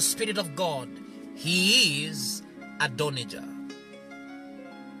here by the Spirit of God, he is Adonijah.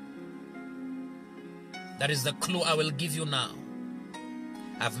 That is the clue I will give you now.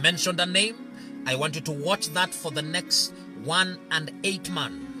 I've mentioned a name. I want you to watch that for the next 1 and 8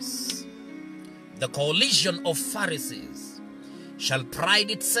 months. The coalition of Pharisees shall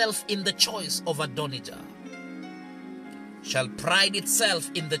pride itself in the choice of Adonijah. Shall pride itself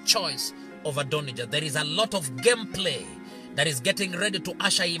in the choice of Adonijah. There is a lot of gameplay that is getting ready to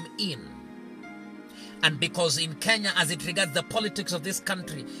usher him in. And because in Kenya, as it regards the politics of this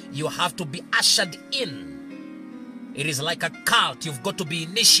country, you have to be ushered in. It is like a cult. You've got to be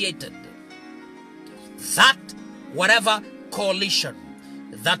initiated. That, whatever coalition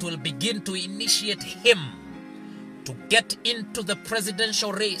that will begin to initiate him to get into the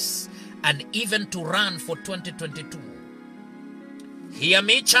presidential race and even to run for 2022. Hear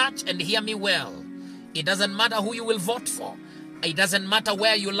me, church, and hear me well. It doesn't matter who you will vote for. It doesn't matter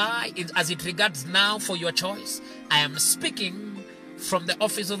where you lie as it regards now for your choice. I am speaking from the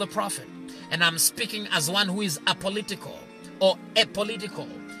office of the prophet. And I'm speaking as one who is apolitical or apolitical.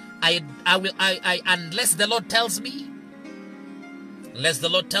 Unless the Lord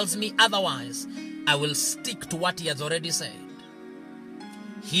tells me, otherwise, I will stick to what he has already said.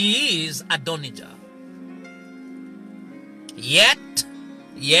 He is Adonijah.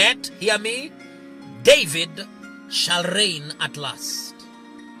 Yet, hear me, David shall reign at last.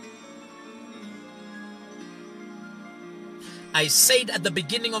 I said at the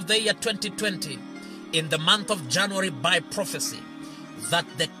beginning of the year 2020, in the month of January by prophecy, that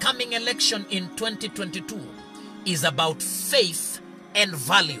the coming election in 2022 is about faith and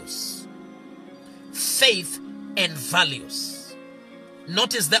values. Faith and values.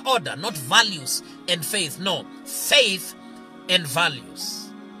 Notice the order, not values and faith. No, faith and values.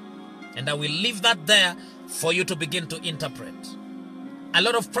 And I will leave that there for you to begin to interpret. A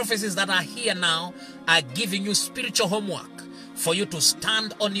lot of prophecies that are here now are giving you spiritual homework for you to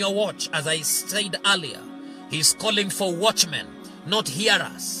stand on your watch. As I said earlier, he's calling for watchmen, not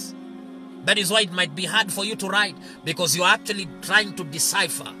hearers. That is why it might be hard for you to write, because you're actually trying to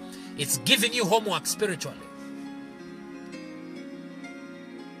decipher. It's giving you homework spiritually.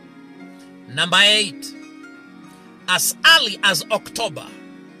 Number 8, as early as October,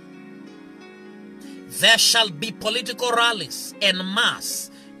 there shall be political rallies en masse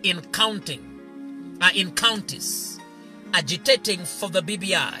in counties agitating for the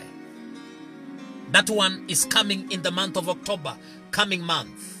BBI. That one is coming in the month of October, coming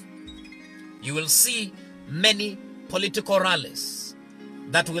month. You will see many political rallies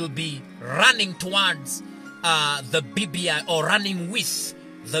that will be running towards the BBI or running with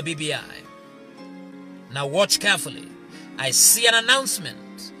the BBI. Now watch carefully. I see an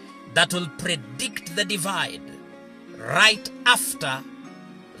announcement that will predict the divide right after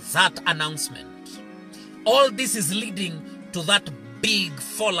that announcement. All this is leading to that big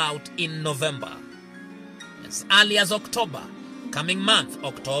fallout in November. As early as October, coming month,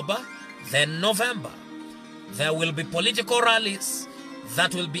 October, then November. There will be political rallies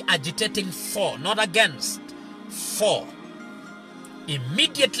that will be agitating for, not against, for.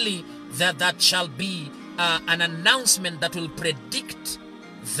 Immediately that shall be an announcement that will predict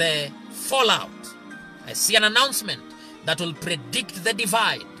the fallout. I see an announcement that will predict the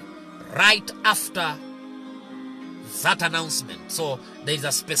divide right after that announcement. So there is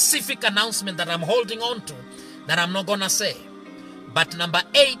a specific announcement that I'm holding on to that I'm not gonna say. But number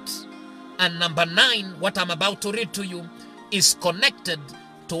 8 and number 9, what I'm about to read to you, is connected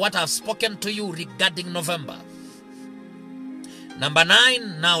to what I've spoken to you regarding November. Number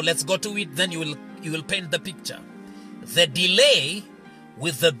 9, now let's go to it, then you will paint the picture. The delay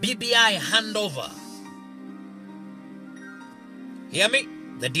with the BBI handover. Hear me?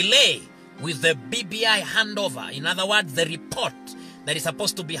 The delay with the BBI handover. In other words, the report that is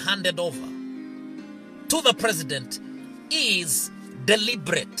supposed to be handed over to the president is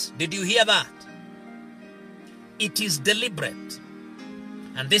deliberate. Did you hear that? It is deliberate.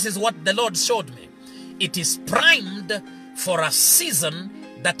 And this is what the Lord showed me. It is primed for a season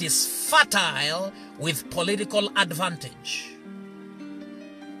that is fertile with political advantage.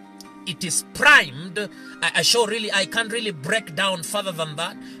 it is primed. I can't really break down further than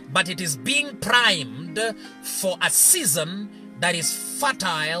that, but it is being primed for a season that is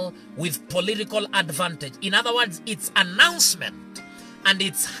fertile with political advantage. In other words, it's announcement and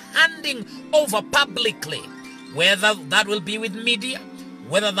it's handing over publicly, whether that will be with media,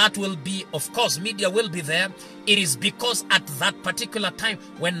 whether that will be, of course, media will be there. It is because at that particular time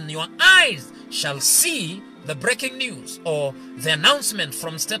when your eyes shall see the breaking news or the announcement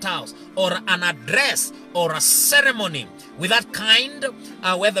from State House or an address or a ceremony with that kind,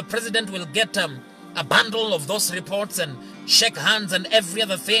 where the president will get a bundle of those reports and shake hands and every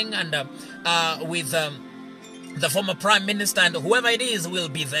other thing, and with the former prime minister and whoever it is will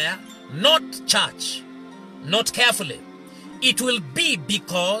be there. Not church, not carefully. It will be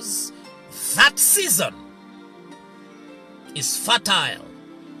because that season is fertile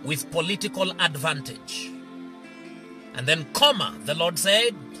with political advantage. And then, comma, the Lord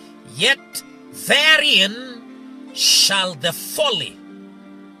said, yet therein shall the folly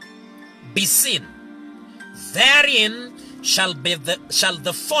be seen. Therein shall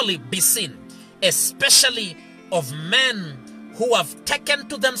the folly be seen, especially of men who have taken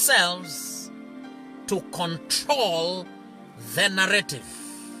to themselves to control the narrative.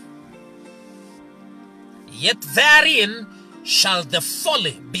 Yet therein shall the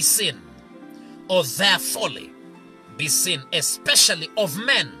folly be seen, or their folly be seen, especially of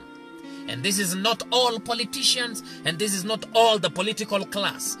men. And this is not all politicians, and this is not all the political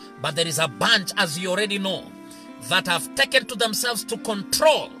class, but there is a bunch, as you already know, that have taken to themselves to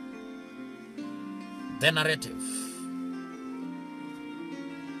control the narrative.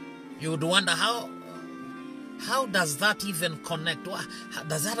 You would wonder, how does that even connect?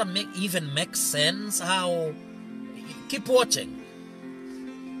 Does that even make sense? How? Keep watching.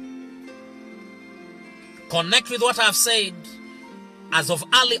 Connect with what I've said. As of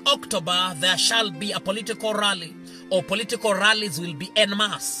early October, there shall be a political rally, or political rallies will be en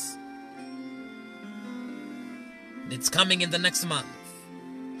masse. It's coming in the next month.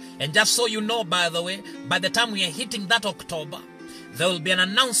 And just so you know, by the way, by the time we are hitting that October, there will be an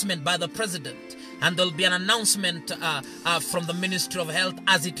announcement by the president, and there will be an announcement from the Ministry of Health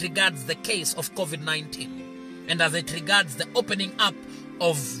as it regards the case of COVID-19 and as it regards the opening up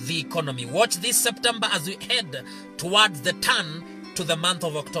of the economy. Watch this September as we head towards the turn to the month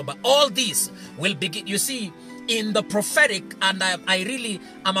of October. All these will begin, you see, in the prophetic, and I really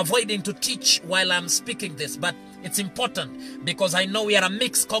am avoiding to teach while I'm speaking this, but it's important because I know we are a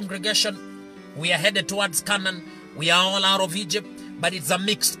mixed congregation. We are headed towards Canaan. We are all out of Egypt, but it's a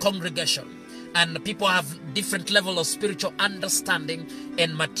mixed congregation. And people have different level of spiritual understanding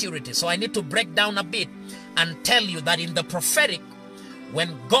and maturity. So I need to break down a bit and tell you that in the prophetic,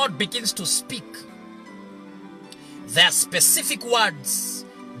 when God begins to speak, there are specific words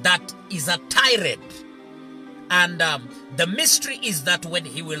that is a tirade. And the mystery is that when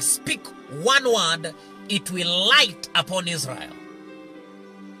he will speak one word, it will light upon Israel.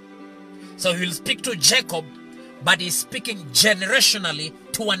 So he will speak to Jacob, but he's speaking generationally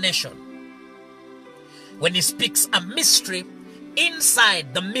to a nation. When he speaks a mystery,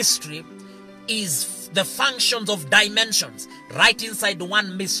 inside the mystery is the functions of dimensions. Right inside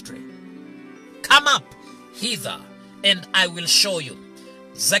one mystery. Come up hither and I will show you.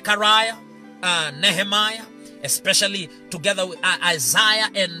 Zechariah, Nehemiah, especially together with Isaiah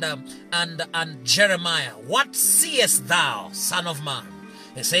and Jeremiah. What seest thou, son of man?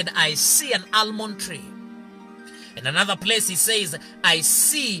 He said, I see an almond tree. In another place he says, I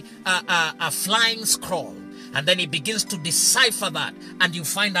see a flying scroll. And then he begins to decipher that. And you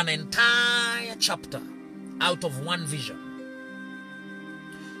find an entire chapter out of one vision.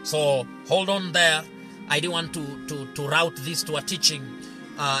 So hold on there. I do want to route this to a teaching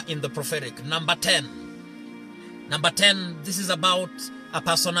in the prophetic. Number 10. Number 10, this is about a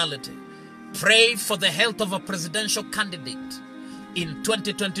personality. Pray for the health of a presidential candidate in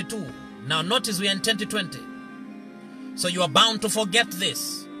 2022. Now notice we are in 2020. So you are bound to forget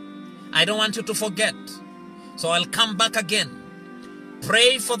this. I don't want you to forget. So I'll come back again.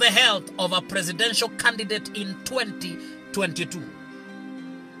 Pray for the health of a presidential candidate in 2022.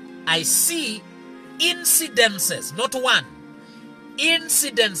 I see incidences, not one,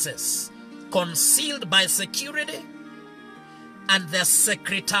 incidences concealed by security and their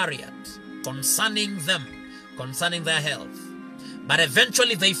secretariat concerning them, concerning their health. But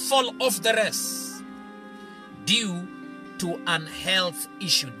eventually they fall off the rest due to a health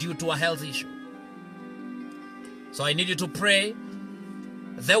issue, So I need you to pray.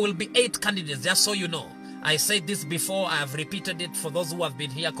 There will be 8 candidates, just so you know. I said this before, I have repeated it for those who have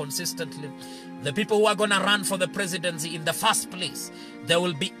been here consistently. The people who are going to run for the presidency in the first place, there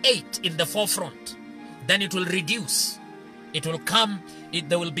will be 8 in the forefront. Then it will reduce. It will come,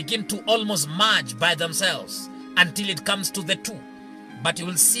 they will begin to almost merge by themselves until it comes to the 2. But you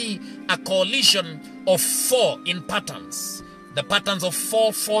will see a coalition of 4 in patterns. The patterns of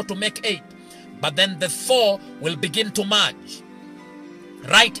 4, 4 to make 8. But then the 4 will begin to merge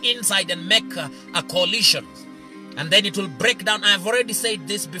right inside and make a coalition. And then it will break down. I've already said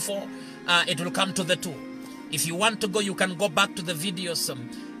this before. It will come to the 2. If you want to go, you can go back to the videos.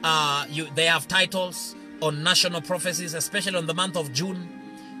 They have titles on national prophecies, especially on the month of June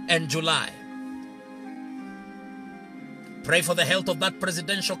and July. Pray for the health of that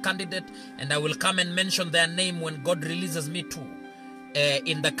presidential candidate, and I will come and mention their name when God releases me to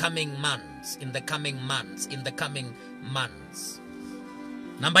in the coming months.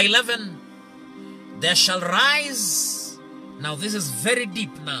 Number 11, there shall rise. Now this is very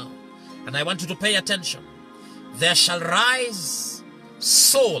deep now, and I want you to pay attention. There shall rise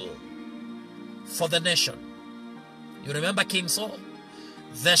Saul for the nation. You remember King Saul?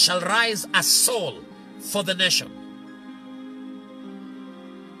 There shall rise a Saul for the nation.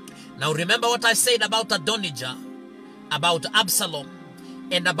 Now remember what I said about Adonijah, about Absalom,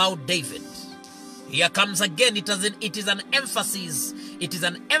 and about David. Here comes again. It is an emphasis. It is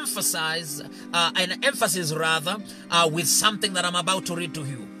an emphasis rather, with something that I'm about to read to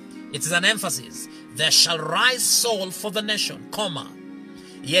you. It is an emphasis. There shall rise Saul for the nation, comma.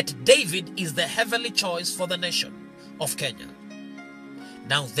 Yet David is the heavenly choice for the nation of Kenya.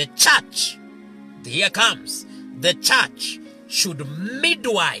 Now the church, here comes, the church should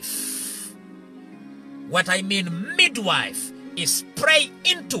midwife. What I mean midwife is pray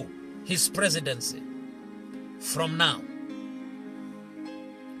into his presidency from now.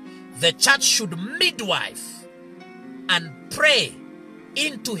 The church should midwife and pray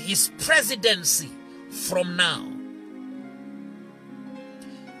into his presidency from now.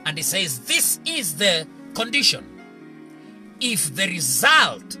 And he says this is the condition. If the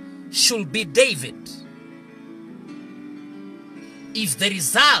result should be David, if the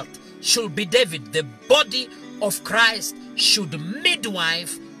result should be David, the body of Christ should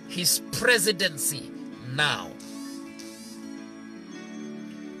midwife his presidency now.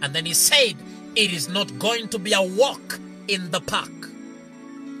 And then he said, it is not going to be a walk in the park.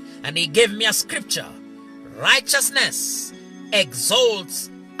 And he gave me a scripture. Righteousness exalts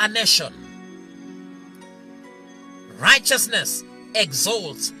a nation. Righteousness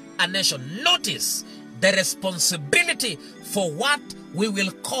exalts a nation. Notice the responsibility for what we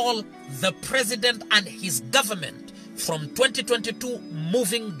will call the president and his government from 2022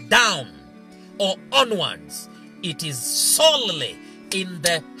 moving down or onwards. It is solely in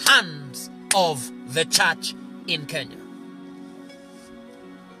the hands of the church in Kenya.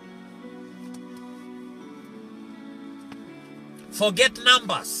 Forget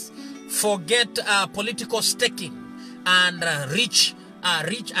numbers, forget political staking and reach,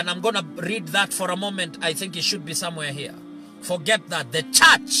 and I'm going to read that for a moment. I think it should be somewhere here. Forget that. The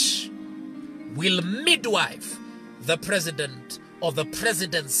church will midwife the president or the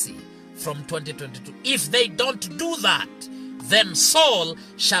presidency from 2022. If they don't do that, then Saul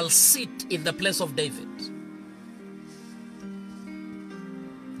shall sit in the place of David.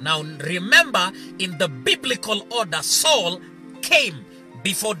 Now remember, in the biblical order, Saul came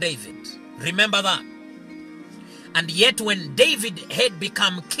before David. Remember that. And yet when David had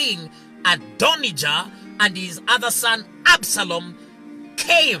become king, Adonijah and his other son Absalom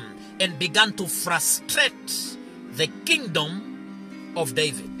came and began to frustrate the kingdom of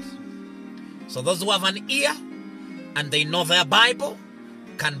David. So those who have an ear and they know their Bible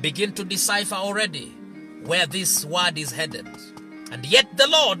can begin to decipher already where this word is headed. And yet the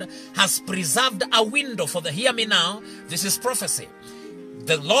Lord has preserved a window for the, hear me now, this is prophecy.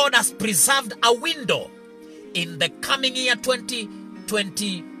 The Lord has preserved a window in the coming year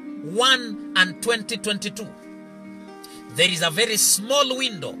 2021 and 2022. There is a very small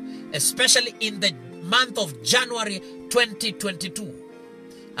window, especially in the month of January 2022.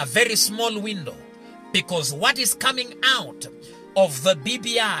 A very small window, because what is coming out of the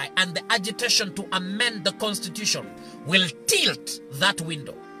BBI and the agitation to amend the constitution will tilt that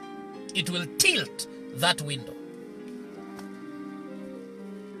window. It will tilt that window.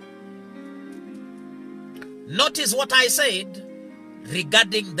 Notice what I said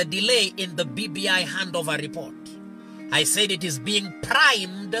regarding the delay in the BBI handover report. I said it is being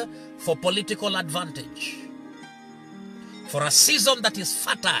primed for political advantage. For a season that is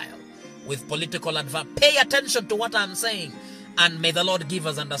fertile with political advantage. Pay attention to what I'm saying, and may the Lord give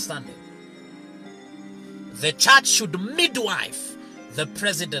us understanding. The church should midwife the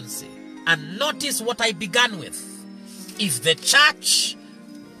presidency. And notice what I began with. If the church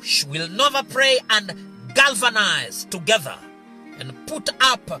will never pray and galvanize together and put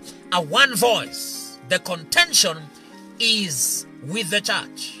up a one voice, the contention is with the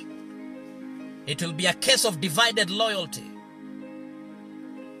church. It will be a case of divided loyalty.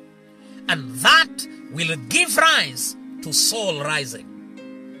 And that will give rise to soul rising.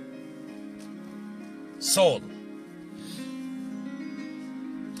 Soul.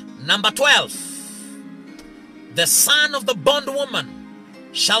 Number 12. The son of the bondwoman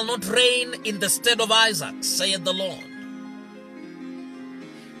shall not reign in the stead of Isaac, saith the Lord.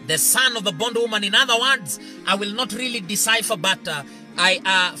 The son of the bondwoman, in other words, I will not really decipher, but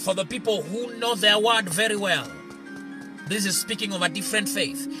for the people who know their word very well, this is speaking of a different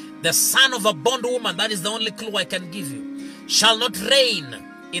faith. The son of a bondwoman, that is the only clue I can give you, shall not reign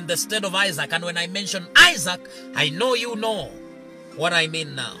in the stead of Isaac. And when I mention Isaac, I know you know what I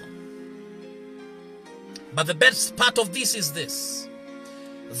mean now. But the best part of this is this,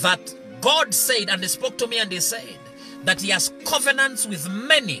 that God said, and he spoke to me and he said, that he has covenants with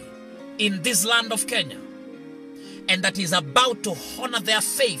many in this land of Kenya, and that he's about to honor their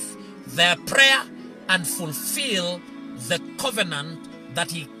faith, their prayer, and fulfill the covenant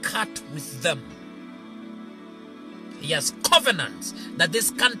that he cut with them. He has covenants that this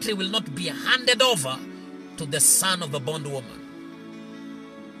country will not be handed over to the son of the bondwoman.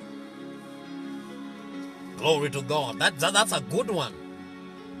 Glory to God. That's a good one.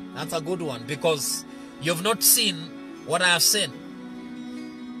 That's a good one, because you've not seen what I have seen.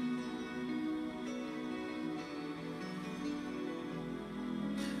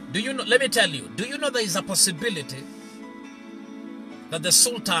 Do you know, let me tell you, do you know there is a possibility that the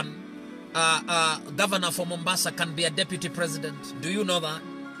Sultan, governor for Mombasa, can be a deputy president? Do you know that?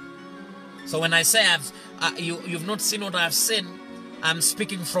 So when I say you've not seen what I have seen, I'm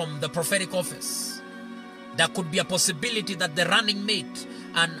speaking from the prophetic office. There could be a possibility that the running mate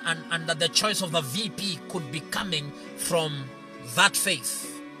and that the choice of the VP could be coming from that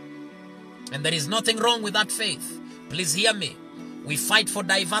faith. And there is nothing wrong with that faith. Please hear me. We fight for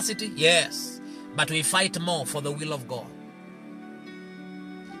diversity, yes, but we fight more for the will of God.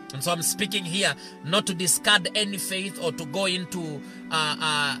 And so I'm speaking here not to discard any faith or to go into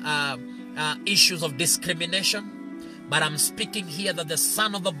issues of discrimination, but I'm speaking here that the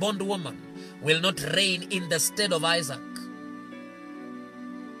son of the bondwoman will not reign in the stead of Isaac.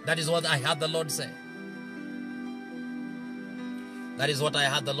 That is what I heard the Lord say. That is what I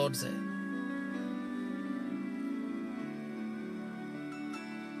heard the Lord say.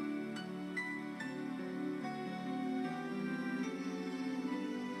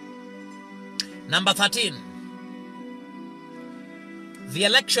 Number 13. The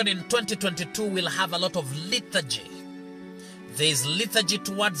election in 2022 will have a lot of liturgy. There is liturgy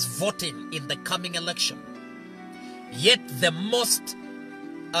towards voting in the coming election. Yet the most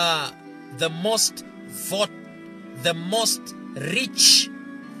rich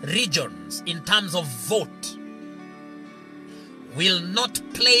regions in terms of vote will not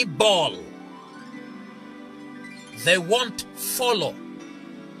play ball. They won't follow,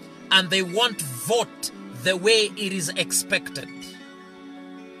 and they won't vote the way it is expected.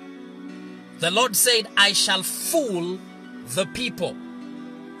 The Lord said, I shall fool the people.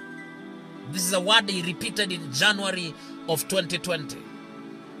 This is a word he repeated in January of 2020.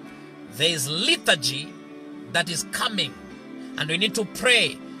 There is liturgy that is coming, and we need to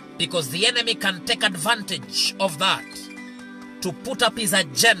pray, because the enemy can take advantage of that to put up his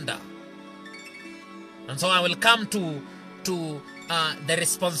agenda. And so I will come to the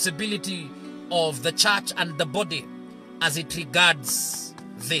responsibility of the church and the body as it regards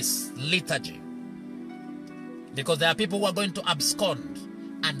this liturgy. Because there are people who are going to abscond,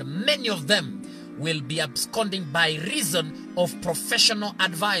 and many of them will be absconding by reason of professional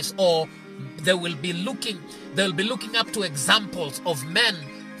advice, or they will be looking up to examples of men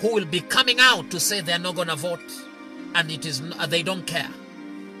who will be coming out to say they are not going to vote, and they don't care.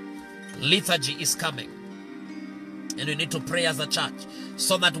 Liturgy is coming, and we need to pray as a church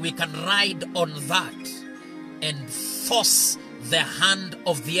so that we can ride on that and force the hand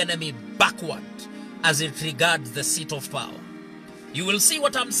of the enemy backward as it regards the seat of power. You will see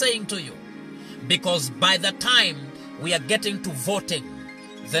what I'm saying to you, because by the time we are getting to voting,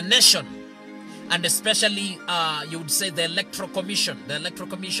 the nation, and especially you would say the Electoral Commission,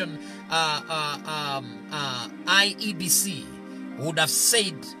 IEBC would have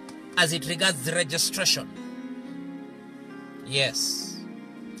said as it regards the registration, yes,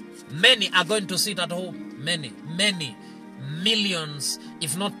 many are going to sit at home. Many millions,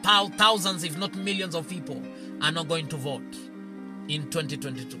 if not thousands, if not millions of people are not going to vote in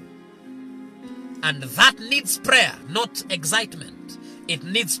 2022. And that needs prayer, not excitement. It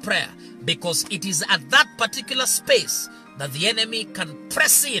needs prayer, because it is at that particular space that the enemy can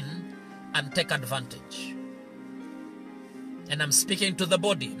press in and take advantage. And I'm speaking to the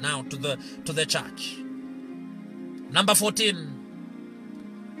body now, to the church. Number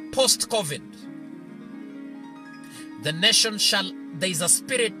 14, post-COVID. The nation shall, there is a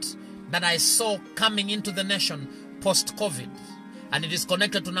spirit that I saw coming into the nation post-COVID. And it is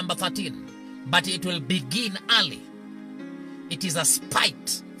connected to number 13. But it will begin early. It is a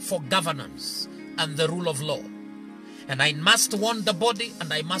spite for governance and the rule of law. And I must warn the body,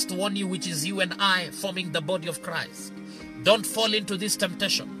 and I must warn you, which is you and I, forming the body of Christ. Don't fall into this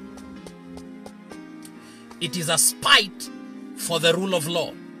temptation. It is a spite for the rule of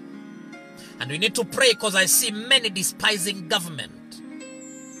law. And we need to pray, because I see many despising government.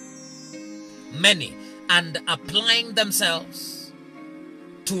 Many. And applying themselves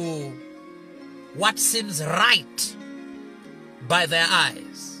to what seems right by their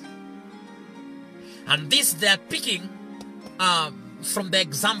eyes. And this they are picking from the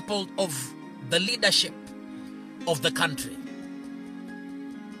example of the leadership of the country.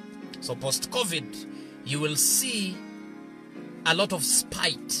 So post-COVID, you will see a lot of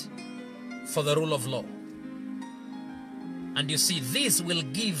spite for the rule of law. And you see, this will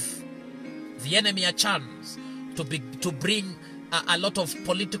give the enemy a chance to bring a lot of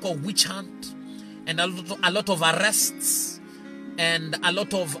political witch hunt, and a lot of arrests, and a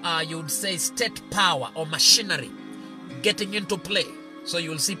lot of, you would say, state power or machinery getting into play. So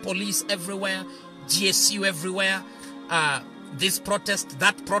you will see police everywhere, GSU everywhere, this protest,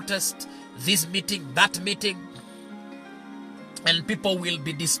 that protest, this meeting, that meeting. And people will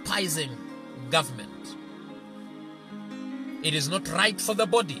be despising government. It is not right for the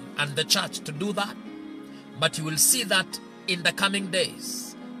body and the church to do that. But you will see that in the coming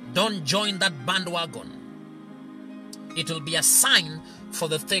days. Don't join that bandwagon. It will be a sign for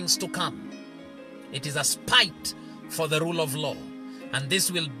the things to come. It is a spite for the rule of law. And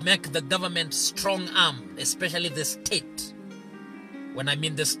this will make the government strong-armed, especially the state. When I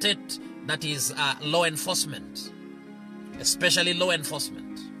mean the state, that is law enforcement. Especially law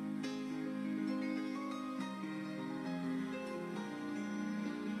enforcement.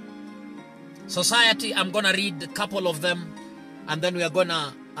 Society, I'm going to read a couple of them, and then we are going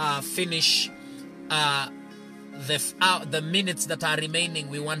to finish the minutes that are remaining.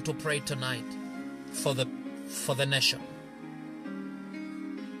 We want to pray tonight for the nation.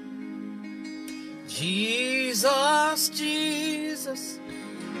 Jesus, Jesus,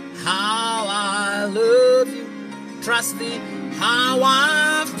 how I love you. Trust thee, how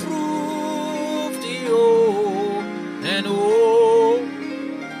I've proved you. And oh,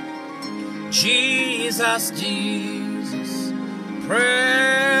 Jesus, Jesus,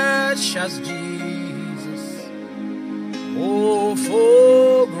 precious Jesus, oh,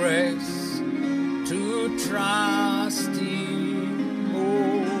 for grace to trust Him,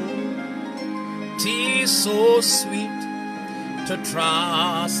 oh, 'tis so sweet to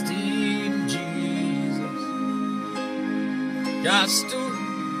trust in Jesus, just to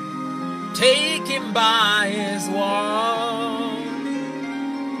take Him by His word,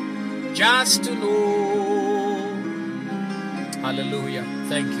 just to know. Hallelujah.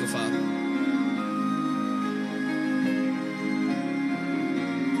 Thank you, Father.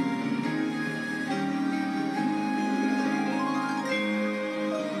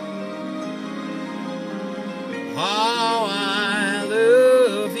 How I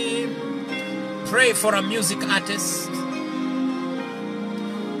love Him. Pray for a music artist.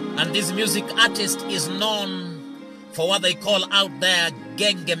 And this music artist is known for what they call out there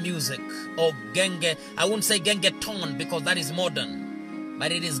genge music, or genge. I wouldn't say genge tone because that is modern,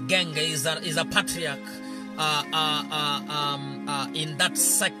 but it is genge. Is a patriarch in that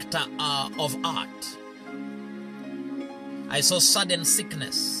sector of art. I saw sudden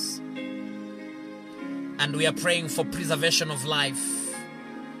sickness, and we are praying for preservation of life,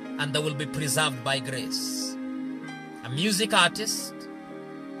 and they will be preserved by grace. A music artist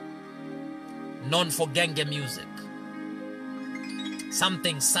known for genge music.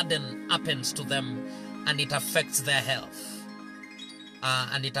 Something sudden happens to them, and it affects their health,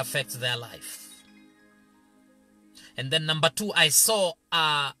 and it affects their life. And then number 2, I saw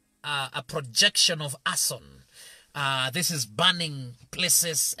a projection of arson. This is burning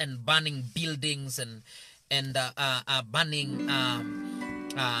places and burning buildings and burning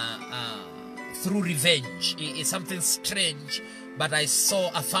through revenge. It's something strange, but I saw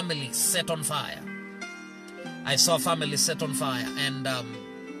a family set on fire. I saw a family set on fire, and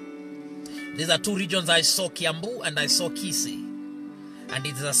These are two regions. I saw Kiambu and I saw Kisii. And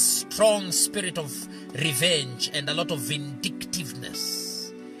it is a strong spirit of revenge and a lot of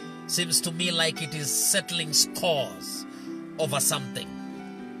vindictiveness. Seems to me like it is settling scores over something.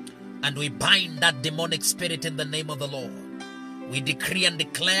 And we bind that demonic spirit in the name of the Lord. We decree and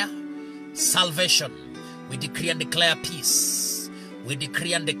declare salvation. We decree and declare peace. We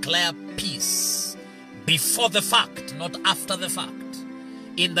decree and declare peace before the fact, not after the fact.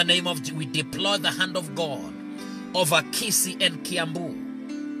 In the name of Jesus, we deploy the hand of God over Kisii and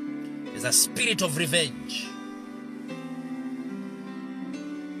Kiambu. There's a spirit of revenge.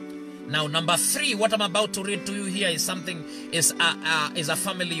 Now, number 3, what I'm about to read to you here is something, is a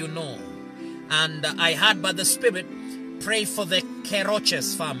family you know. And I heard by the Spirit, pray for the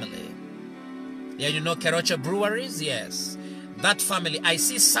Keroches family. Yeah, you know Keroche Breweries? Yes. That family, I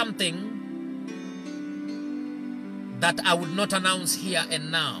see something that I would not announce here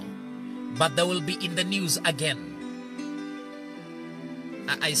and now, but they will be in the news again.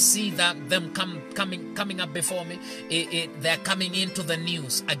 I see that them coming up before me. They're coming into the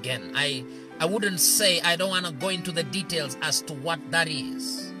news again. I wouldn't say, I don't want to go into the details as to what that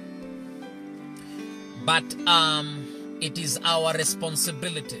is. But it is our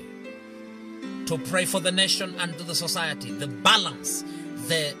responsibility to pray for the nation and to the society. The balance,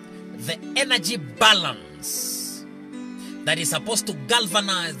 the energy balance that is supposed to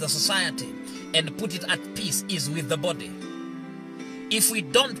galvanize the society and put it at peace is with the body. If we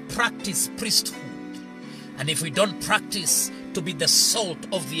don't practice priesthood, and if we don't practice to be the salt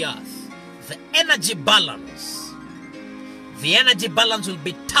of the earth, the energy balance will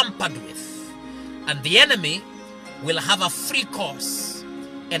be tampered with, and the enemy will have a free course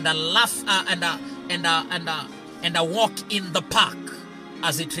and a laugh and a walk in the park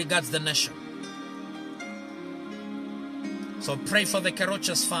as it regards the nation. So pray for the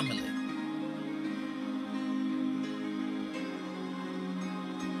Keroches family.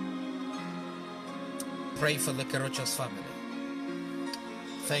 Pray for the Keroches family.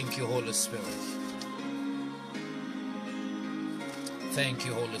 Thank you, Holy Spirit. Thank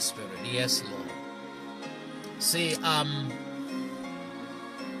you, Holy Spirit. Yes, Lord. See,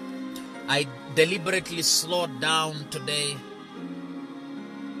 I deliberately slowed down today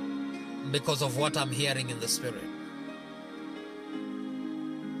because of what I'm hearing in the Spirit.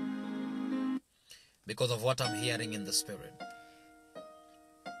 Because of what I'm hearing in the Spirit.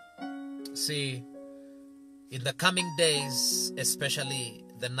 See, in the coming days, especially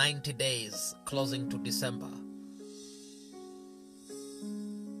the 90 days closing to December,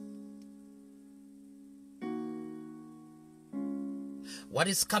 what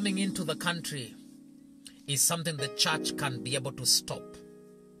is coming into the country is something the church can be able to stop.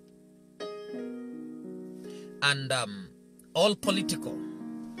 And all political.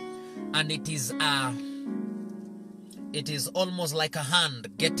 And it is almost like a hand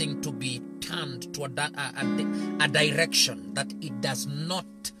getting to be turned to a direction that it does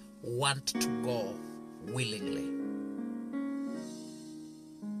not want to go willingly.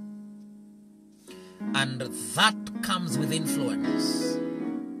 And that comes with influence.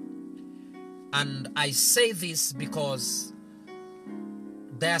 And I say this because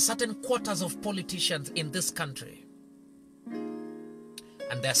there are certain quarters of politicians in this country,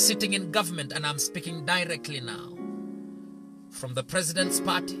 and they're sitting in government, and I'm speaking directly now, from the president's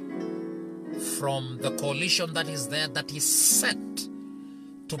party, from the coalition that is there, that is set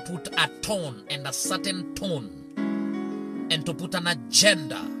to put a tone and a certain tone, and to put an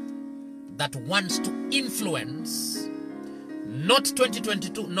agenda that wants to influence, not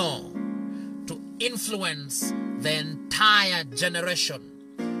 2022, no, to influence the entire generation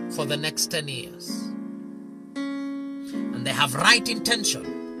for the next 10 years. And they have right intention,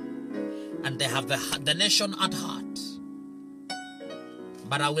 and they have the nation at heart.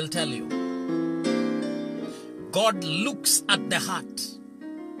 But I will tell you, God looks at the heart.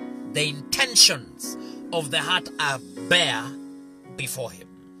 The intentions of the heart are bare before him.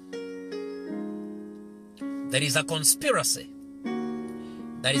 There is a conspiracy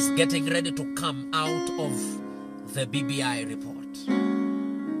that is getting ready to come out of the BBI report.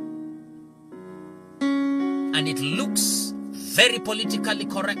 And it looks very politically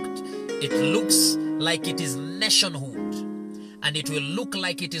correct. It looks like it is nationhood. And it will look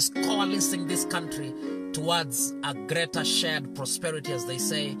like it is coalescing this country towards a greater shared prosperity, as they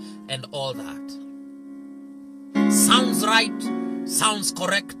say, and all that. Sounds right, sounds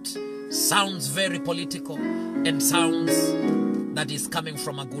correct, sounds very political, and sounds that is coming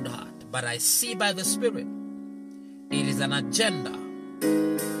from a good heart. But I see by the Spirit, it is an agenda,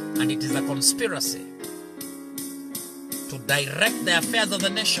 and it is a conspiracy to direct the affairs of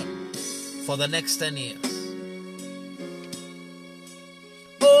the nation for the next 10 years.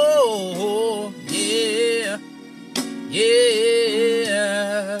 Oh, yeah. Yes.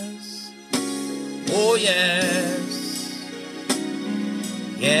 Oh, yes.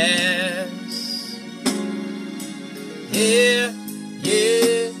 Yes. Yeah.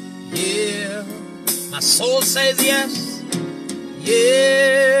 Yeah. Yeah. My soul says yes.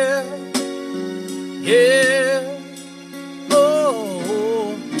 Yeah. Yeah.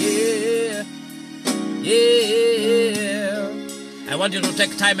 Oh, yeah. Yeah. I want you to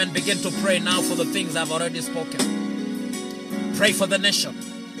take time and begin to pray now for the things I've already spoken. Pray for the nation.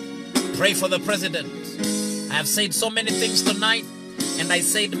 Pray for the president. I have said so many things tonight, and I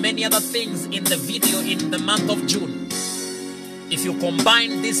said many other things in the video in the month of June. If you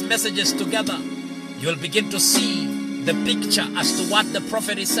combine these messages together, you'll begin to see the picture as to what the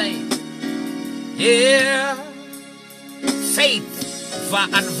prophet is saying. Yeah. Faith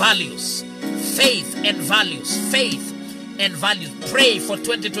and values. Faith and values. Faith and values. Pray for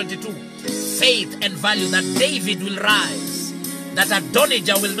 2022. Faith and value that David will rise. That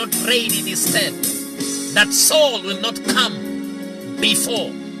Adonijah will not reign in his stead. That Saul will not come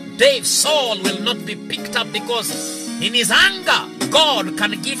before. Saul will not be picked up, because in his anger, God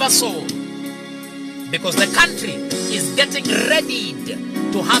can give a Saul. Because the country is getting readied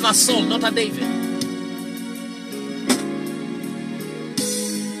to have a Saul, not a David.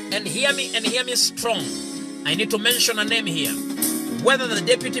 And hear me strong. I need to mention a name here. Whether the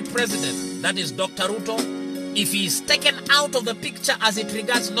deputy president, that is Dr. Ruto, if he is taken out of the picture as it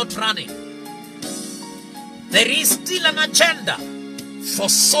regards not running, there is still an agenda for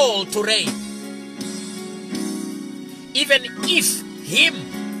Saul to reign. Even if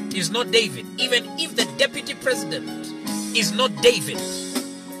him is not David, even if the deputy president is not David,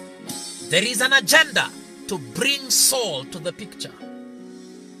 there is an agenda to bring Saul to the picture.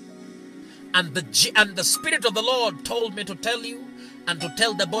 And the Spirit of the Lord told me to tell you and to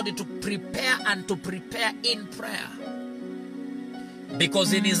tell the body to prepare, and to prepare in prayer.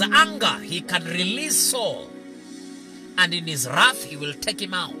 Because in his anger, he can release Saul, and in his wrath, he will take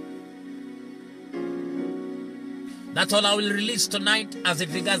him out. That's all I will release tonight as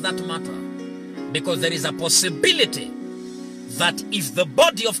it regards that matter. Because there is a possibility that if the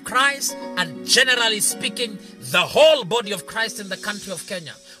body of Christ, and generally speaking, the whole body of Christ in the country of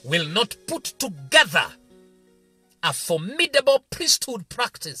Kenya, will not put together a formidable priesthood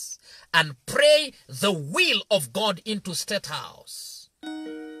practice and pray the will of God into State House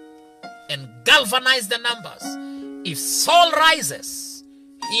and galvanize the numbers, if Saul rises,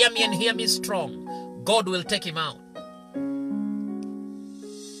 hear me and hear me strong, God will take him out.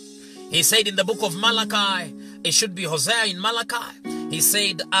 He said in the book of Malachi, it should be Hosea in Malachi, he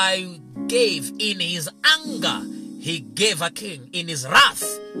said, I gave in his anger, he gave a king. In his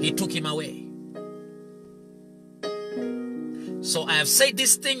wrath, he took him away. So I have said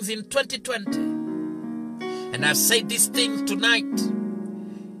these things in 2020. And I've said these things tonight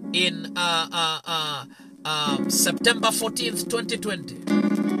in September 14th, 2020.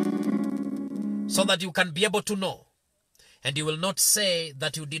 So that you can be able to know. And you will not say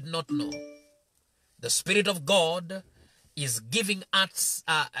that you did not know. The Spirit of God is giving us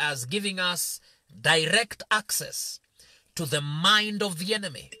direct access to the mind of the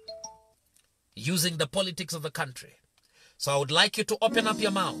enemy using the politics of the country. So I would like you to open up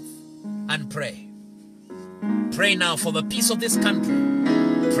your mouth and pray. Pray now for the peace of this country.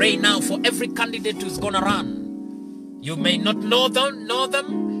 Pray now for every candidate who's going to run. You may not know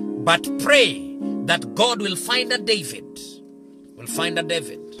them, but pray that God will find a David. Will find a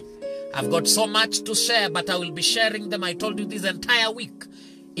David. I've got so much to share, but I will be sharing them. I told you this entire week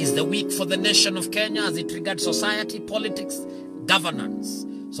is the week for the nation of Kenya as it regards society, politics, governance.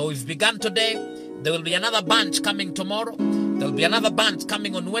 So we've begun today. There will be another bunch coming tomorrow. There will be another bunch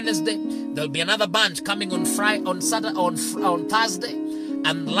coming on Wednesday. There will be another bunch coming on Saturday, on Thursday,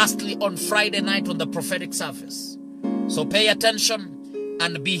 and lastly on Friday night on the prophetic service. So pay attention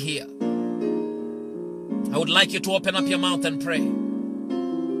and be here. I would like you to open up your mouth and pray.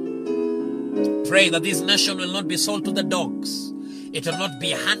 Pray that this nation will not be sold to the dogs. It will not be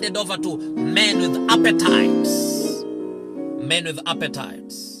handed over to men with appetites. Men with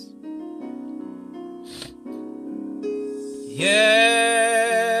appetites. Yes.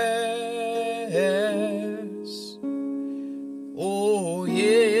 Oh,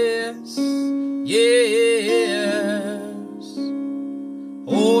 yes. Yes.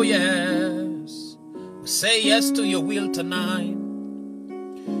 Oh, yes. Say yes to your will tonight.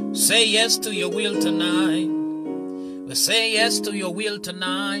 Say yes to your will tonight. We say yes to your will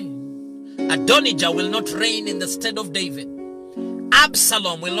tonight. Adonijah will not reign in the stead of David.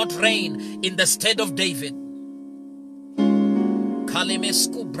 Absalom will not reign in the stead of David.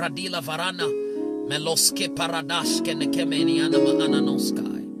 Kalimesku bradila varana meloske paradashke nekemeniana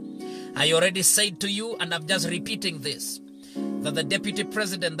maananoskai. I already said to you, and I'm just repeating this, that the deputy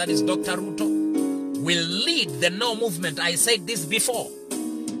president, that is Dr. Ruto, will lead the no movement. I said this before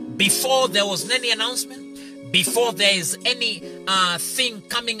there was any announcement, before there is any thing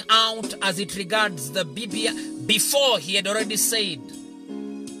coming out as it regards the BBI, before he had already said,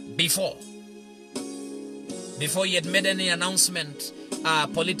 before he had made any announcement,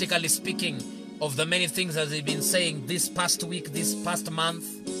 politically speaking, of the many things that he's been saying this past week, this past month,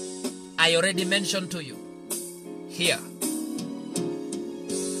 I already mentioned to you here.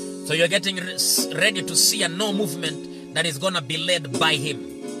 So you're getting ready to see a no movement that is going to be led by him.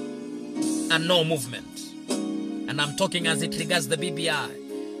 A no movement. And I'm talking as it regards the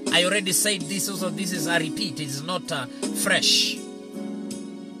BBI. I already said this also. This is a repeat. It is not fresh.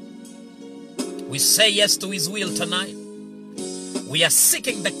 We say yes to his will tonight. We are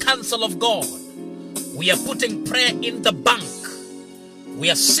seeking the counsel of God. We are putting prayer in the bank. We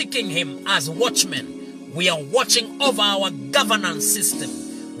are seeking him as watchmen. We are watching over our governance system.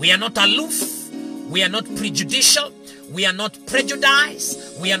 We are not aloof. We are not prejudicial. We are not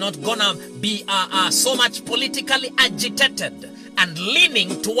prejudiced. We are not gonna be so much politically agitated and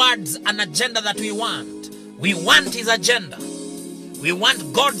leaning towards an agenda that we want. We want his agenda. We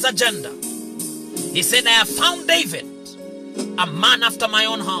want God's agenda. He said, I have found David, a man after my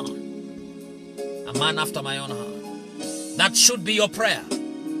own heart. A man after my own heart. That should be your prayer.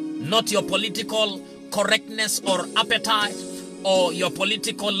 Not your political correctness or appetite or your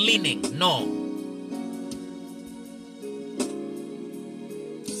political leaning. No.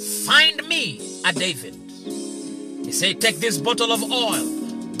 Find me a David. He said, take this bottle of oil,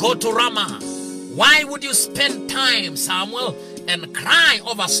 go to Ramah. Why would you spend time, Samuel, and cry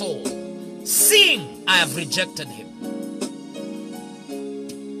over Saul, seeing I have rejected him?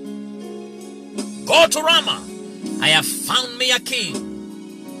 Go to Ramah. I have found me a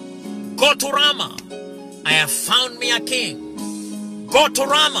king. Go to Ramah. I have found me a king. Go to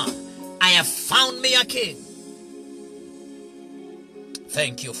Ramah. I have found me a king.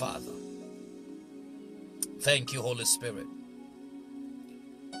 Thank you, Father. Thank you, Holy Spirit.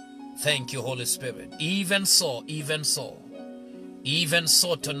 Thank you, Holy Spirit. Even so, even so. Even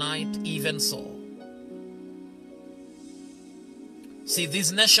so tonight, even so. See,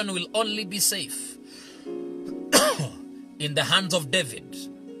 this nation will only be safe in the hands of David,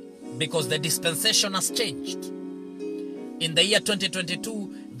 because the dispensation has changed. In the year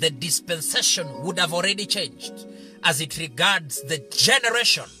 2022, the dispensation would have already changed as it regards the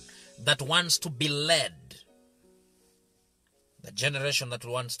generation that wants to be led. The generation that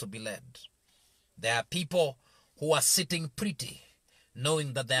wants to be led. There are people who are sitting pretty,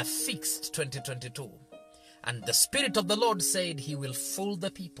 knowing that they are fixed 2022. And the Spirit of the Lord said he will fool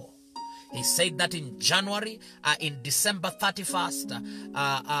the people. He said that in January, in December 30th,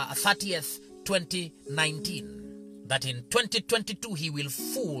 2019, that in 2022 he will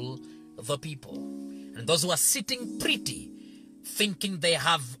fool the people. And those who are sitting pretty, thinking they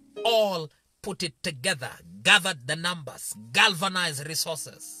have all put it together, gathered the numbers, galvanized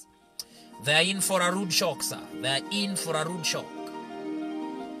resources, they are in for a rude shock, sir. They are in for a rude shock.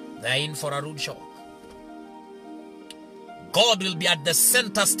 They are in for a rude shock. God will be at the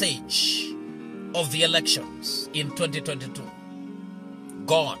center stage of the elections in 2022.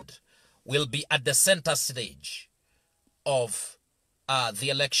 God will be at the center stage of the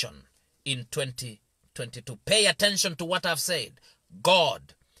election in 2022. Pay attention to what I've said.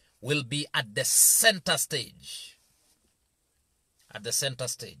 God will be at the center stage. At the center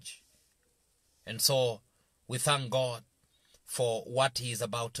stage. And so we thank God for what he is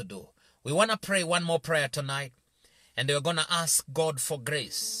about to do. We want to pray one more prayer tonight. And we're going to ask God for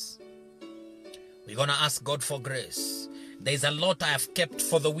grace. We're going to ask God for grace. There's a lot I have kept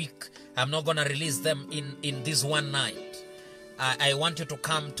for the week. I'm not going to release them in this one night. I want you to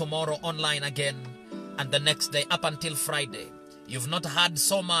come tomorrow online again, and the next day up until Friday. You've not heard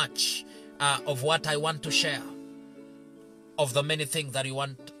so much of what I want to share, of the many things that you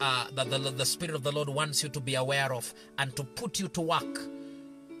want, that the Spirit of the Lord wants you to be aware of and to put you to work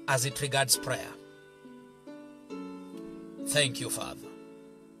as it regards prayer. Thank you, Father.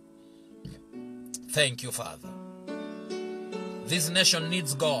 Thank you, Father. This nation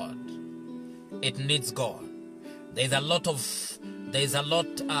needs God. It needs God. There's a lot,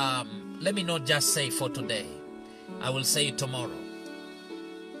 let me not just say for today. I will say it tomorrow.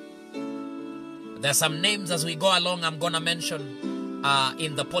 There are some names as we go along I'm going to mention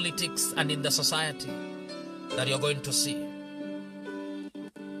in the politics and in the society that you're going to see.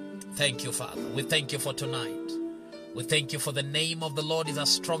 Thank you, Father. We thank you for tonight. We thank you for the name of the Lord is a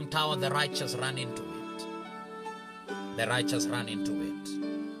strong tower. The righteous run into it. The righteous run into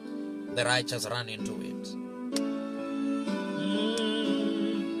it. The righteous run into it.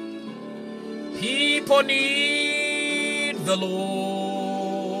 People need the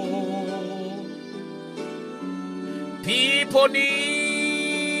Lord. People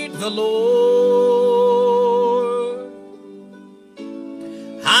need the Lord.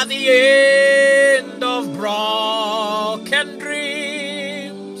 At the end of broken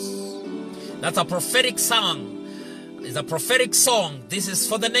dreams. That's a prophetic song. It's a prophetic song. This is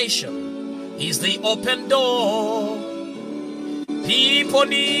for the nation. He's the open door. People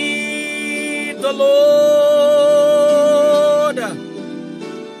need the Lord.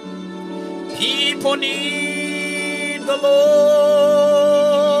 People need the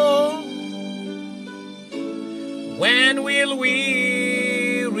Lord. When will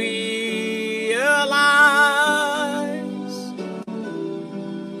we realize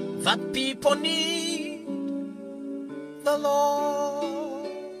that people need the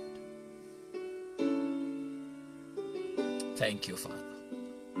Lord? Thank you, Father.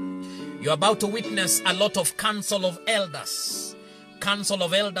 You're about to witness a lot of council of elders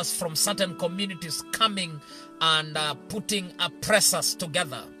from certain communities coming and putting pressers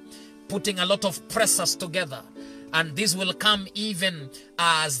together, putting a lot of pressers together. And this will come even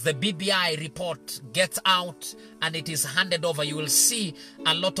as the BBI report gets out and it is handed over. You will see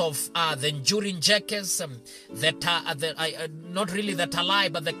a lot of the Njurin Jekes, not really the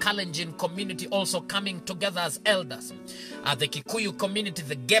Talai, but the Kalenjin community also coming together as elders. The Kikuyu community,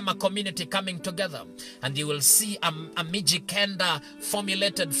 the Gema community coming together. And you will see a Mijikenda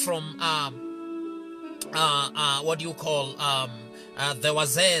formulated from, what do you call, the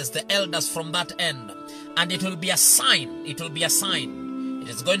Wazes, the elders from that end. And it will be a sign. It will be a sign. It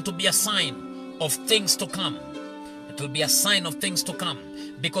is going to be a sign of things to come. It will be a sign of things to come.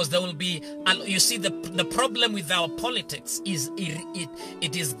 Because there will be, you see, the problem with our politics is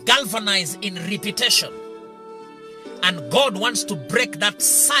it is galvanized in repetition. And God wants to break that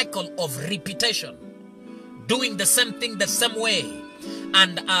cycle of repetition. Doing the same thing the same way.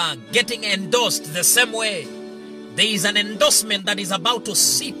 And getting endorsed the same way. There is an endorsement that is about to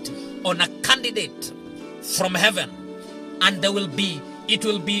sit on a candidate from heaven, and it will be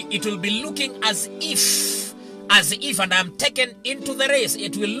looking as if, and I'm taken into the race,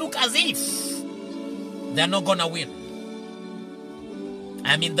 it will look as if they're not gonna win.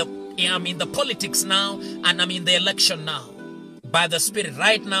 I'm in the politics now, and I'm in the election now, by the Spirit,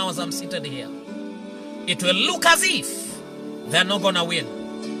 right now as I'm seated here. It will look as if they're not gonna win,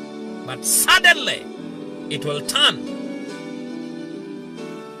 but suddenly it will turn.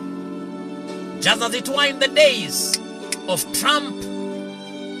 Just as it were in the days of Trump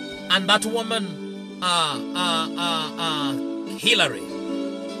and that woman, Hillary.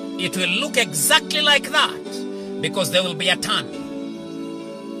 It will look exactly like that because there will be a turn.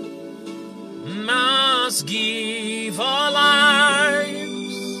 Must give our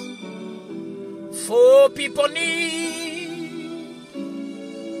lives for people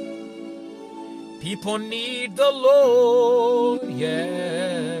need the Lord,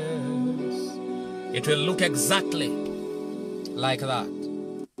 yes. It will look exactly like that.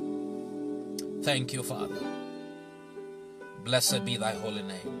 Thank you, Father. Blessed be thy holy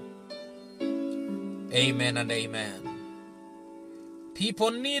name. Amen and amen.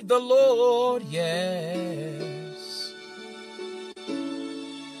 People need the Lord, yes.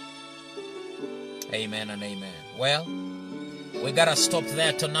 Amen and amen. Well, we gotta stop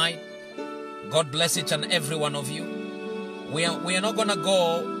there tonight. God bless each and every one of you. We are not gonna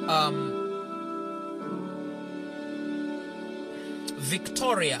go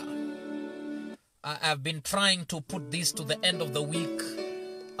Victoria. I've been trying to put this to the end of the week,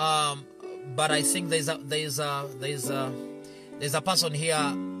 but I think there's a person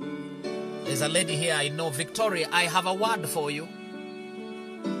here. There's a lady here I know. Victoria, I have a word for you,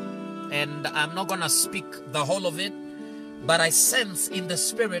 and I'm not gonna speak the whole of it, but I sense in the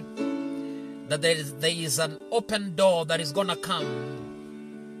spirit that there is an open door that is gonna come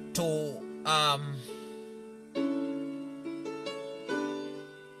to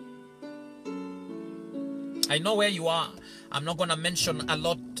I know where you are. I'm not going to mention a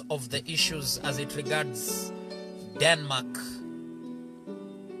lot of the issues as it regards Denmark.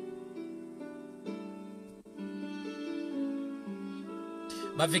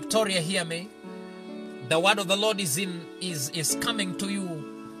 But Victoria, hear me. The word of the Lord is coming to you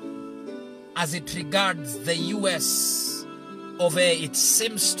as it regards the US of A. It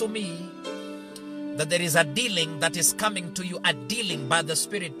seems to me that there is a dealing that is coming to you, a dealing by the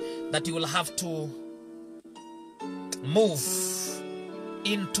Spirit that you will have to move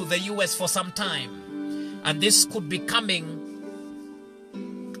into the US for some time. And this could be coming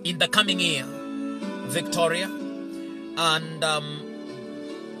in the coming year, Victoria. And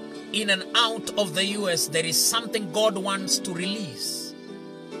in and out of the US, there is something God wants to release.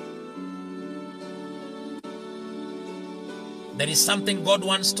 There is something God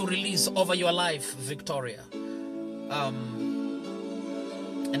wants to release over your life, Victoria.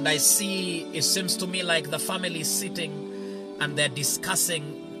 And I see, it seems to me like the family is sitting and they're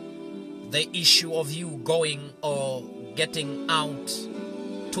discussing the issue of you going or getting out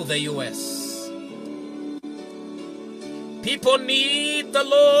to the US. People need the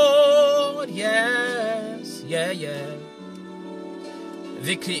Lord. Yes, yeah.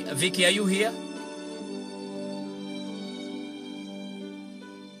 Vicky, are you here?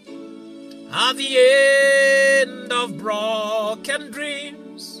 At the end of broken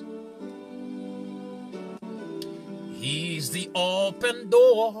dreams, He's the open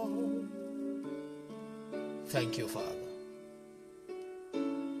door. Thank you, Father.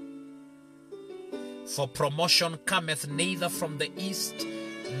 For promotion cometh neither from the east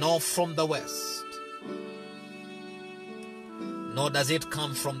nor from the west, nor does it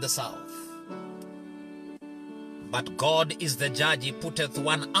come from the south. But God is the judge. He putteth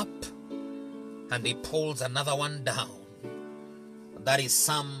one up and He pulls another one down. That is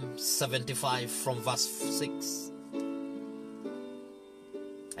Psalm 75 from verse 6.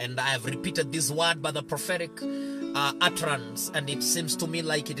 And I have repeated this word by the prophetic utterance, and it seems to me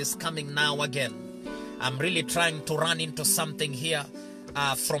like it is coming now again. I'm really trying to run into something here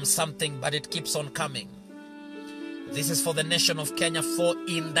from something, but it keeps on coming. This is for the nation of Kenya. For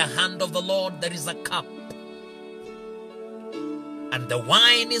in the hand of the Lord there is a cup, and the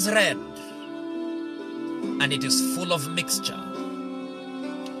wine is red, and it is full of mixture.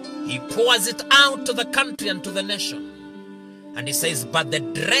 He pours it out to the country and to the nation. And He says, but the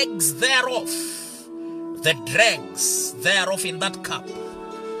dregs thereof in that cup,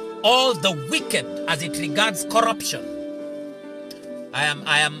 all the wicked as it regards corruption.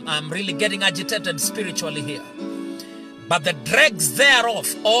 I'm really getting agitated spiritually here. But the dregs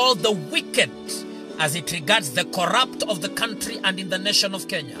thereof, all the wicked as it regards the corrupt of the country and in the nation of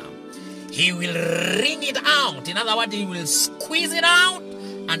Kenya, He will wring it out. In other words, He will squeeze it out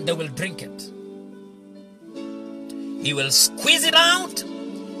and they will drink it. He will squeeze it out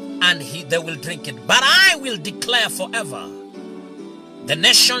and they will drink it. But I will declare forever, the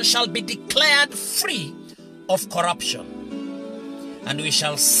nation shall be declared free of corruption. And we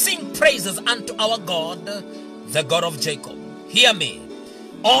shall sing praises unto our God, the God of Jacob. Hear me.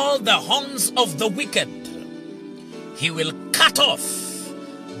 All the horns of the wicked He will cut off,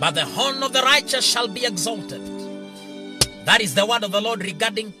 but the horn of the righteous shall be exalted. That is the word of the Lord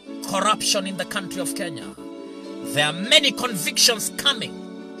regarding corruption in the country of Kenya. There are many convictions coming,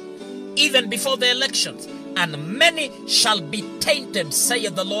 even before the elections, and many shall be tainted,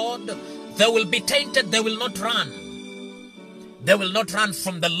 saith the Lord. They will be tainted, they will not run. They will not run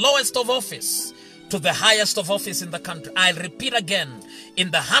from the lowest of office to the highest of office in the country. I'll repeat again.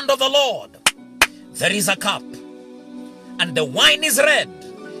 In the hand of the Lord, there is a cup, and the wine is red.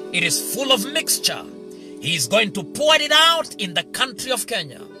 It is full of mixture. He is going to pour it out in the country of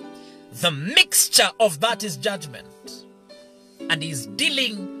Kenya. The mixture of that is judgment, and He is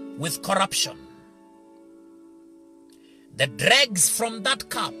dealing with corruption. The dregs from that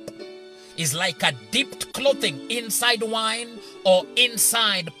cup is like a dipped clothing inside wine or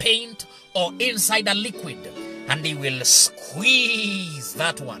inside paint or inside a liquid, and He will squeeze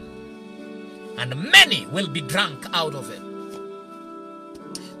that one, and many will be drunk out of it.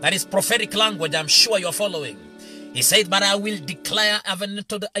 That is prophetic language. I'm sure you're following. He said, but I will declare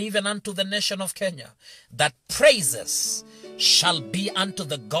even unto the nation of Kenya that praises shall be unto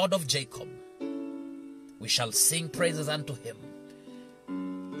the God of Jacob. We shall sing praises unto Him.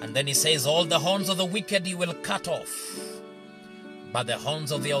 And then He says, all the horns of the wicked He will cut off, but the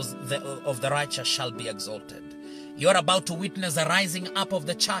horns of the righteous shall be exalted. You're about to witness the rising up of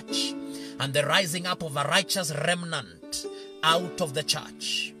the church and the rising up of a righteous remnant out of the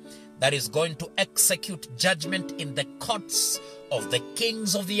church that is going to execute judgment in the courts of the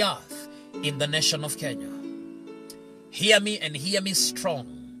kings of the earth in the nation of Kenya. Hear me and hear me strong.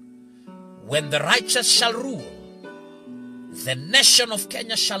 When the righteous shall rule, the nation of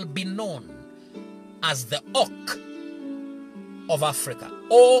Kenya shall be known as the Oak of Africa.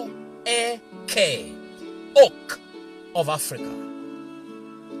 O-A-K. Oak of Africa.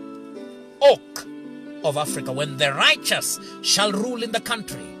 Oak of Africa. When the righteous shall rule in the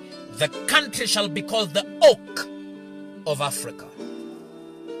country, The country shall be called the Oak of Africa.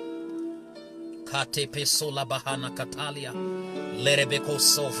 Katepe sola bahana katalia, lerebeko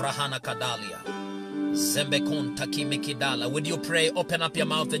sovrahana kadalia, zembekon takimikidala. Would you pray? Open up your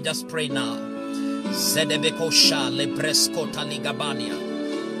mouth and just pray now. Zedebeko sha lebresko taligabania.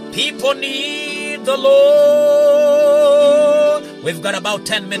 People need the Lord. We've got about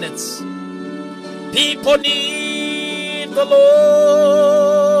 10 minutes. People need the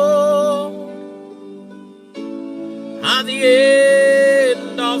Lord. At the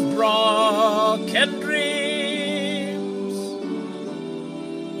end of broken dreams,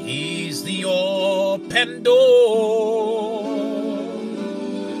 He's the open door.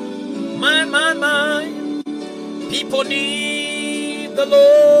 My, people need the Lord.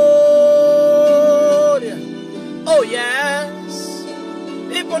 Oh yes,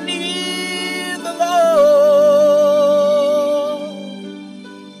 people need the Lord.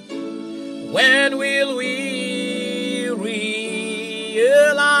 When will we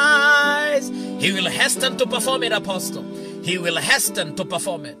realize? He will hasten to perform it, Apostle. He will hasten to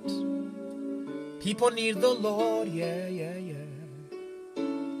perform it. People need the Lord. Yeah.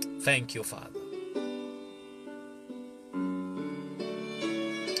 Thank you, Father.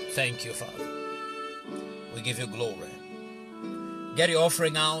 Thank you, Father. We give you glory. Get your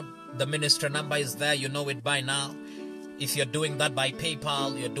offering out. The ministry number is there. You know it by now. If you're doing that by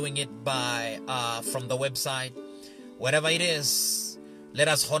PayPal, you're doing it by from the website. Whatever it is, let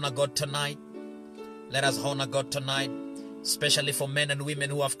us honor God tonight. Let us honor God tonight, especially for men and women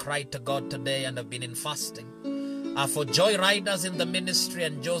who have cried to God today and have been in fasting. For joy riders in the ministry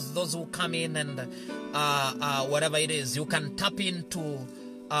and just those who come in and whatever it is, you can tap into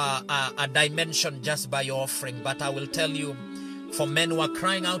a dimension just by your offering. But I will tell you, for men who are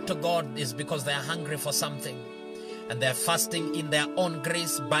crying out to God is because they are hungry for something, and they are fasting in their own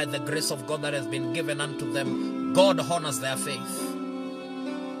grace, by the grace of God that has been given unto them. God honors their faith.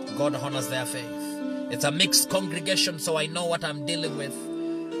 God honors their faith. It's a mixed congregation, so I know what I'm dealing with.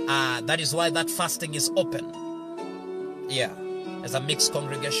 That is why that fasting is open. Yeah, as a mixed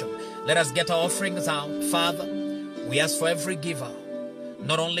congregation. Let us get our offerings out. Father, we ask for every giver,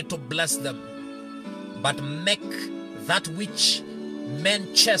 not only to bless them, but make that which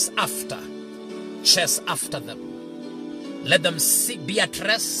men chase after them. Let them be at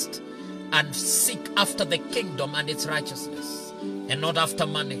rest and seek after the kingdom and its righteousness, and not after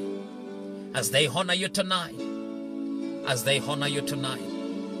money. As they honor you tonight,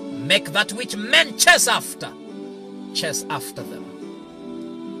 make that which men chase after them.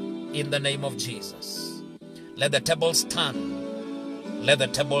 In the name of Jesus. Let the tables turn. Let the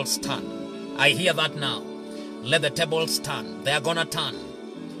tables turn. I hear that now. Let the tables turn. They are gonna turn.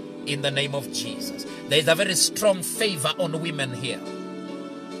 In the name of Jesus. There is a very strong favor on women here.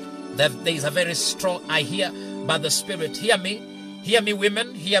 There is a very strong, I hear by the Spirit. Hear me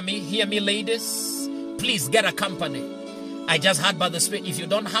women, hear me ladies. Please get a company. I just heard by the Spirit, if you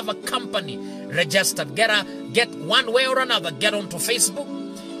don't have a company registered, get one way or another, get onto Facebook,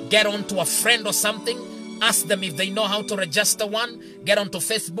 get onto a friend or something, ask them if they know how to register one, get onto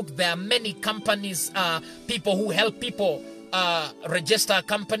Facebook. There are many companies, people who help people register a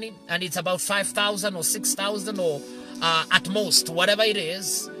company, and it's about 5,000 or 6,000 or at most, whatever it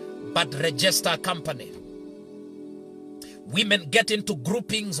is, but register a company. Women get into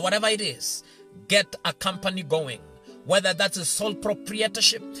groupings, whatever it is, get a company going. Whether that's a sole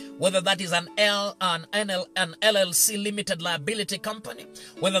proprietorship, whether that is an LLC limited liability company,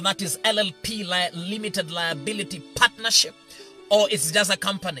 whether that is LLP limited liability partnership, or it's just a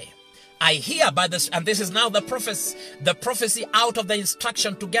company. I hear by this, and this is now the prophecy out of the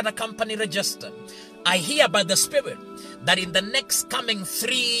instruction to get a company registered. I hear by the Spirit that in the next coming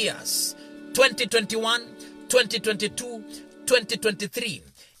 3 years, 2021, 2022, 2023,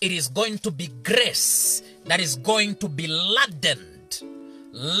 it is going to be grace that is going to be ladened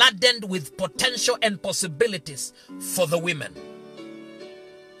with potential and possibilities for the women.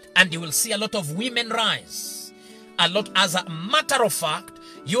 And you will see a lot of women rise. As a matter of fact,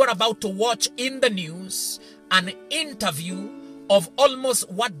 you are about to watch in the news an interview of almost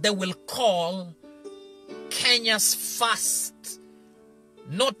what they will call Kenya's first,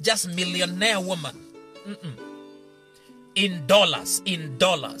 not just millionaire woman. In dollars.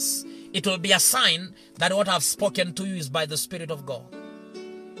 It will be a sign that what I've spoken to you is by the Spirit of God.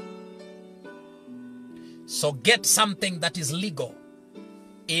 So get something that is legal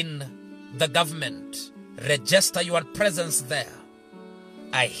in the government. Register your presence there.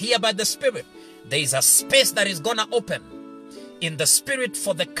 I hear by the Spirit, there is a space that is going to open in the Spirit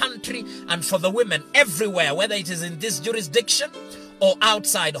for the country and for the women everywhere, whether it is in this jurisdiction or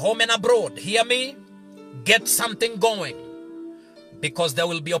outside, home and abroad, hear me? Get something going, because there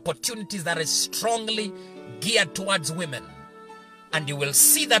will be opportunities that are strongly geared towards women. And you will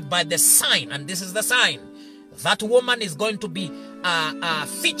see that by the sign, and this is the sign. That woman is going to be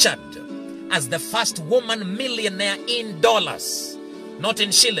featured as the first woman millionaire in dollars, not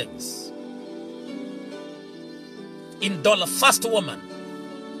in shillings. In dollar, first woman.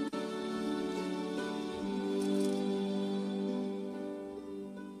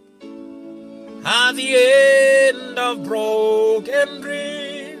 At the end of broken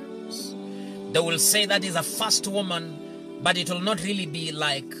dreams, they will say that is a first woman, but it will not really be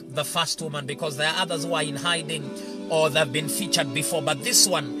like the first woman, because there are others who are in hiding or they've been featured before. But this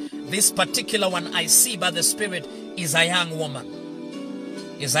one, this particular one I see by the Spirit, is a young woman.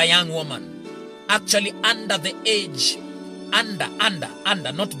 Is a young woman. Actually under the age, under,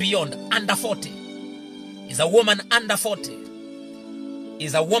 not beyond, under 40. Is a woman under 40.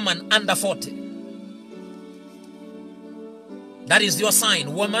 Is a woman under 40. That is your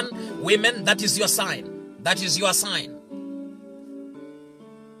sign, woman, women, that is your sign. That is your sign.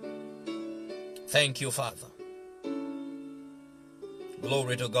 Thank you, Father.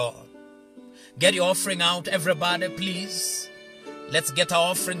 Glory to God. Get your offering out, everybody, please. Let's get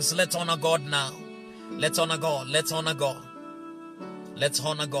our offerings. Let's honor God now. Let's honor God. Let's honor God. Let's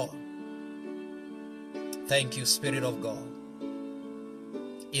honor God. Thank you, Spirit of God.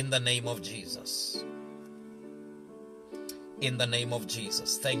 In the name of Jesus. In the name of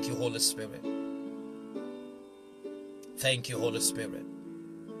Jesus. Thank you, Holy Spirit. Thank you, Holy Spirit.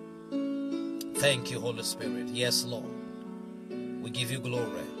 Thank you, Holy Spirit. Yes, Lord. We give you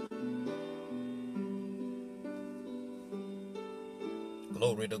glory.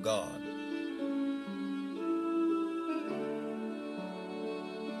 Glory to God.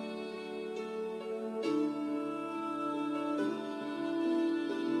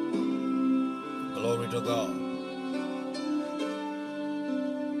 Glory to God.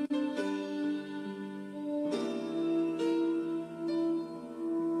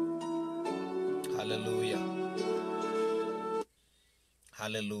 Hallelujah.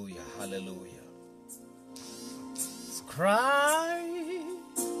 Hallelujah. Hallelujah. Cry,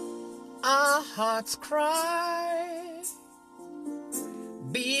 our hearts cry,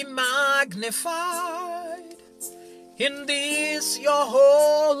 be magnified in this your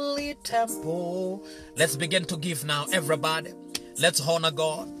holy temple. Let's begin to give now, everybody. Let's honor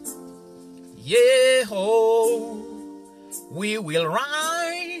God. Yeah, oh, we will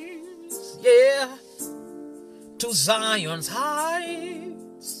rise, yeah, to Zion's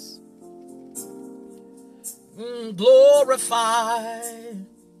heights, glorify,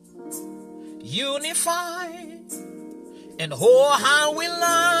 unify, and oh, how we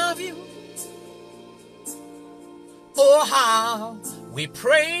love you. Oh, how we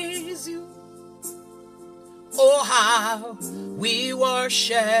praise you. Oh, how we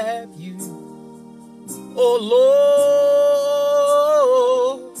worship you. Oh,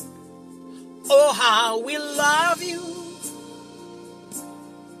 Lord. Oh, how we love you.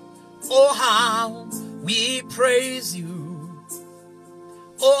 Oh, how we praise you.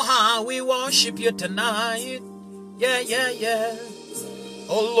 Oh, how we worship you tonight. Yeah, yeah, yeah.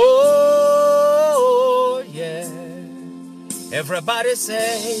 Oh, Lord, yeah. Everybody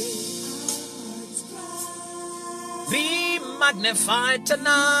say, be magnified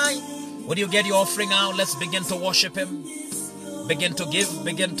tonight. Would you get your offering out? Let's begin to worship him. Begin to give,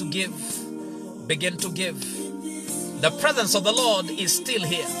 begin to give, begin to give. The presence of the Lord is still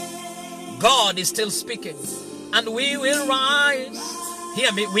here. God is still speaking. And we will rise.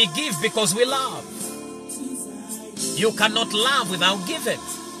 Hear me, we give because we love. You cannot love without giving.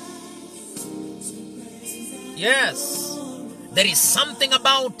 Yes. There is something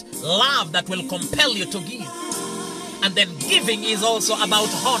about love that will compel you to give. And then giving is also about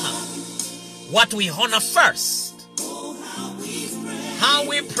honor. What we honor first. How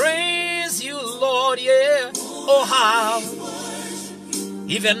we praise you, Lord, yeah. Oh, how.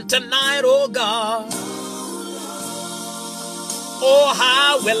 Even tonight, oh God. Oh,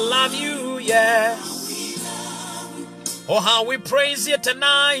 how we love you, yes. Oh, how we praise you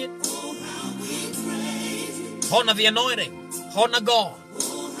tonight. Honor the anointing. Honor God.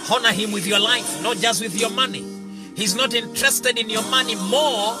 Honor him with your life, not just with your money. He's not interested in your money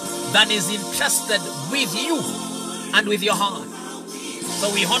more than he's interested with you and with your heart. So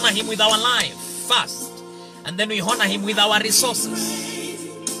we honor him with our life first. And then we honor him with our resources.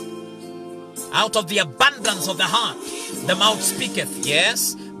 Out of the abundance of the heart, the mouth speaketh.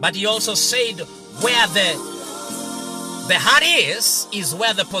 Yes, but he also said, where the heart is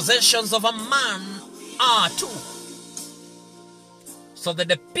where the possessions of a man are too. So the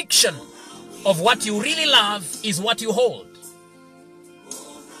depiction of what you really love is what you hold.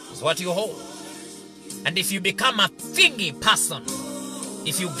 Is what you hold. And if you become a thingy person,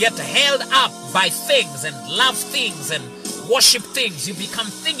 if you get held up by things and love things and worship things, you become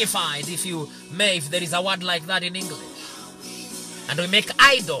thingified, if you may, if there is a word like that in English. And we make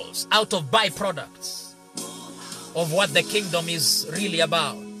idols out of byproducts of what the kingdom is really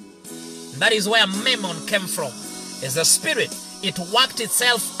about. And that is where Mammon came from. As a spirit, it worked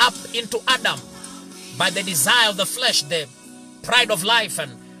itself up into Adam by the desire of the flesh, the pride of life,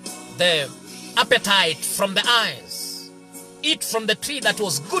 and the appetite from the eyes. Eat from the tree that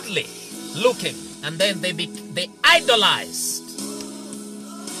was goodly looking, and then they idolized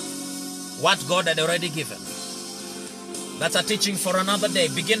what God had already given. That's a teaching for another day.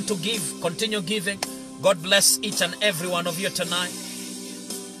 Begin to give, continue giving. God bless each and every one of you tonight.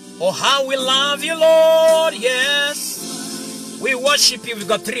 Oh, how we love you, Lord. Yes, we worship you. We've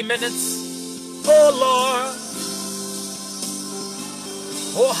got 3 minutes. Oh, Lord.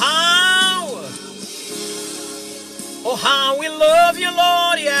 Oh, how we love you,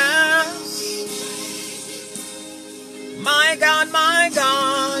 Lord. Yes. My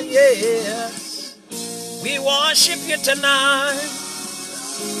God, yes. We worship you tonight.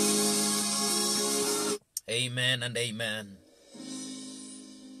 Amen and amen.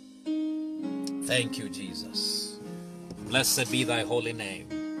 Thank you, Jesus. Blessed be thy holy name.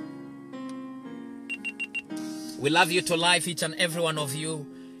 We love you to life, each and every one of you.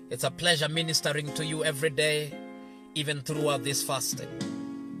 It's a pleasure ministering to you every day, even throughout this fasting.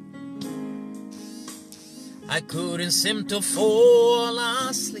 I couldn't seem to fall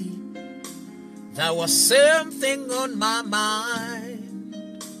asleep. There was something on my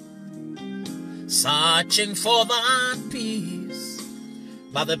mind, searching for that peace,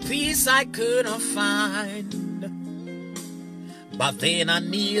 but the peace I couldn't find. But then I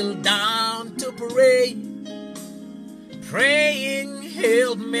kneeled down to pray, praying,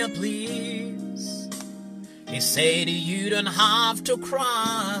 help me please. He said, you don't have to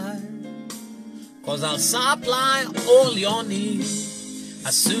cry, 'cause I'll supply all your needs.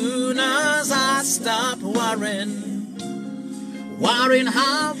 As soon as I stop worrying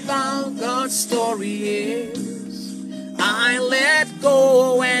how about God's story is, I let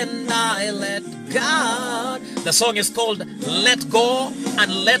go and I let God. The song is called Let Go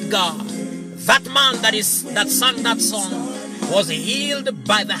and Let God. That man that sang that song was healed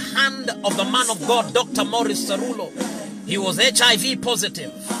by the hand of the man of God, Dr. Maurice Cerulo. He was HIV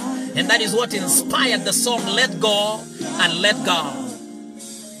positive, and that is what inspired the song Let Go and Let God.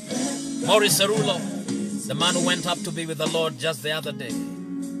 Maurice Cerulo, the man who went up to be with the Lord just the other day.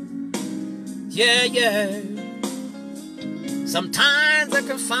 Yeah. Sometimes I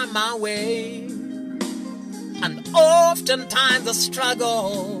can find my way, and oftentimes I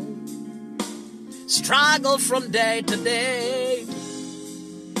struggle from day to day.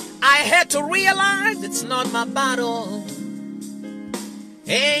 I had to realize it's not my battle,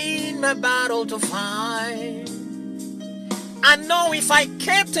 ain't my battle to fight. I know if I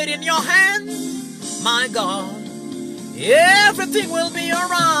kept it in your hands, my God, everything will be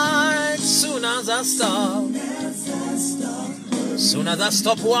alright. Soon as I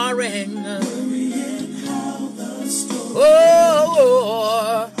stop worrying,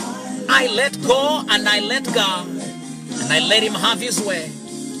 oh, I let go and I let God, and I let Him have His way.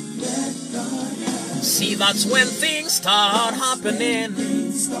 See, that's when things start happening.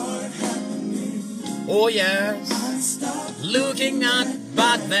 Oh yes, looking at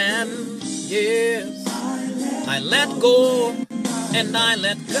back then, yes, I let go and I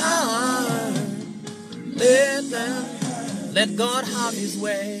let God. Let God have His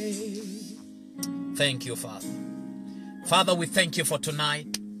way. Thank you, Father. Father, we thank you for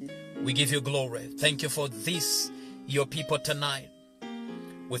tonight. We give you glory. Thank you for this, your people tonight.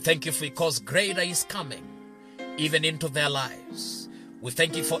 We thank you because greater is coming, even into their lives. We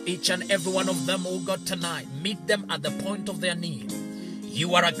thank you for each and every one of them, oh God, tonight. Meet them at the point of their need.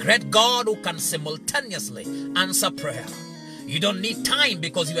 You are a great God who can simultaneously answer prayer. You don't need time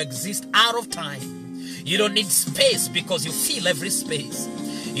because you exist out of time. You don't need space because you fill every space.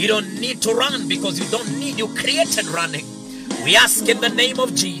 You don't need to run because you don't need, you created running. We ask in the name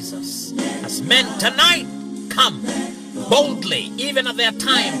of Jesus, as men tonight come boldly, even at their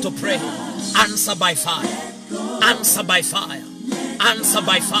time to pray. Answer by fire. Answer by fire. Answer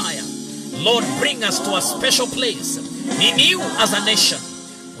by fire. Lord, bring us to a special place in you as a nation.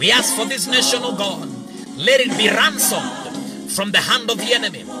 We ask for this nation, oh God. Let it be ransomed from the hand of the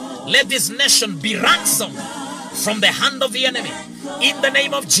enemy. Let this nation be ransomed from the hand of the enemy. In the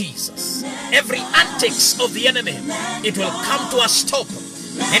name of Jesus, every antics of the enemy, it will come to a stop.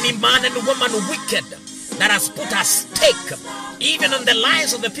 Any man and woman wicked that has put a stake even on the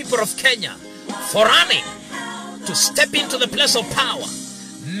lives of the people of Kenya for running to step into the place of power,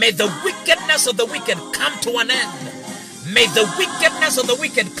 may the wickedness of the wicked come to an end. May the wickedness of the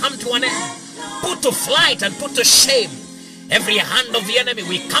wicked come to an end. Put to flight and put to shame every hand of the enemy.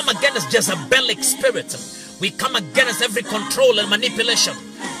 We come against Jezebelic spirits. We come against every control and manipulation.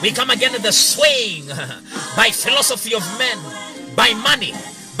 We come against the swaying by philosophy of men, by money,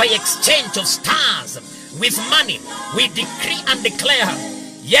 by exchange of stars with money. We decree and declare,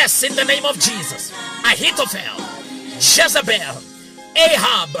 yes, in the name of Jesus, Ahithophel, Jezebel,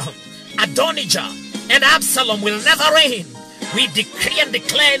 Ahab, Adonijah, and Absalom will never reign. We decree and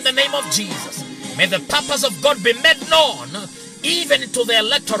declare in the name of Jesus. May the purpose of God be made known even to the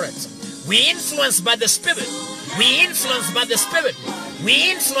electorate. We influence by the Spirit. We influence by the Spirit.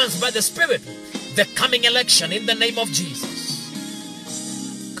 We influence by the Spirit the coming election in the name of Jesus.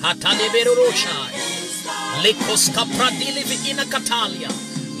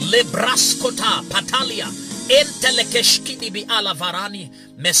 Lebraskota Patalia Entelekeshkini Alavarani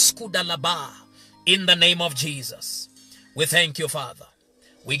Meskuda Laba. In the name of Jesus, we thank you, Father.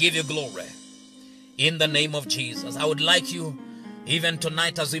 We give you glory. In the name of Jesus, I would like you, even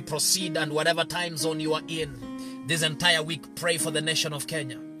tonight as we proceed and whatever time zone you are in, this entire week, pray for the nation of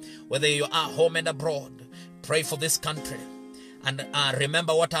Kenya. Whether you are home and abroad, pray for this country. And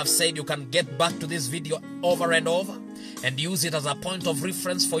remember what I've said, you can get back to this video over and over and use it as a point of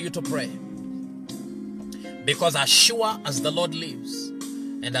reference for you to pray. Because as sure as the Lord lives,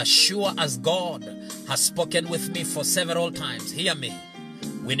 and as sure as God has spoken with me for several times, hear me,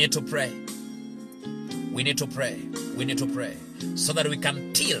 we need to pray. We need to pray. We need to pray so that we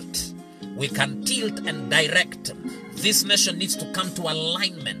can tilt. We can tilt and direct. This nation needs to come to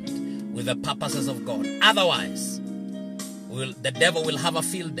alignment with the purposes of God. Otherwise, the devil will have a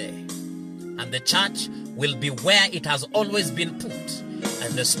field day. And the church will be where it has always been put.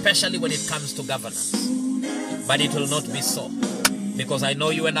 And especially when it comes to governance. But it will not be so. Because I know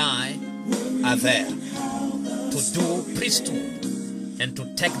you and I are there to do priesthood and to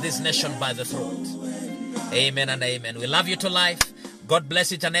take this nation by the throat. Amen and amen. We love you to life. God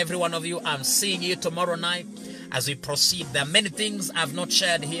bless each and every one of you. I'm seeing you tomorrow night as we proceed. There are many things I've not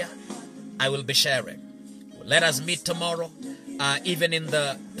shared here. I will be sharing. Let us meet tomorrow, even in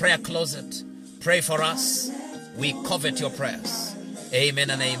the prayer closet. Pray for us. We covet your prayers. Amen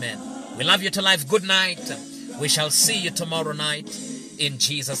and amen. We love you to life. Good night. We shall see you tomorrow night in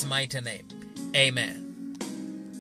Jesus' mighty name. Amen.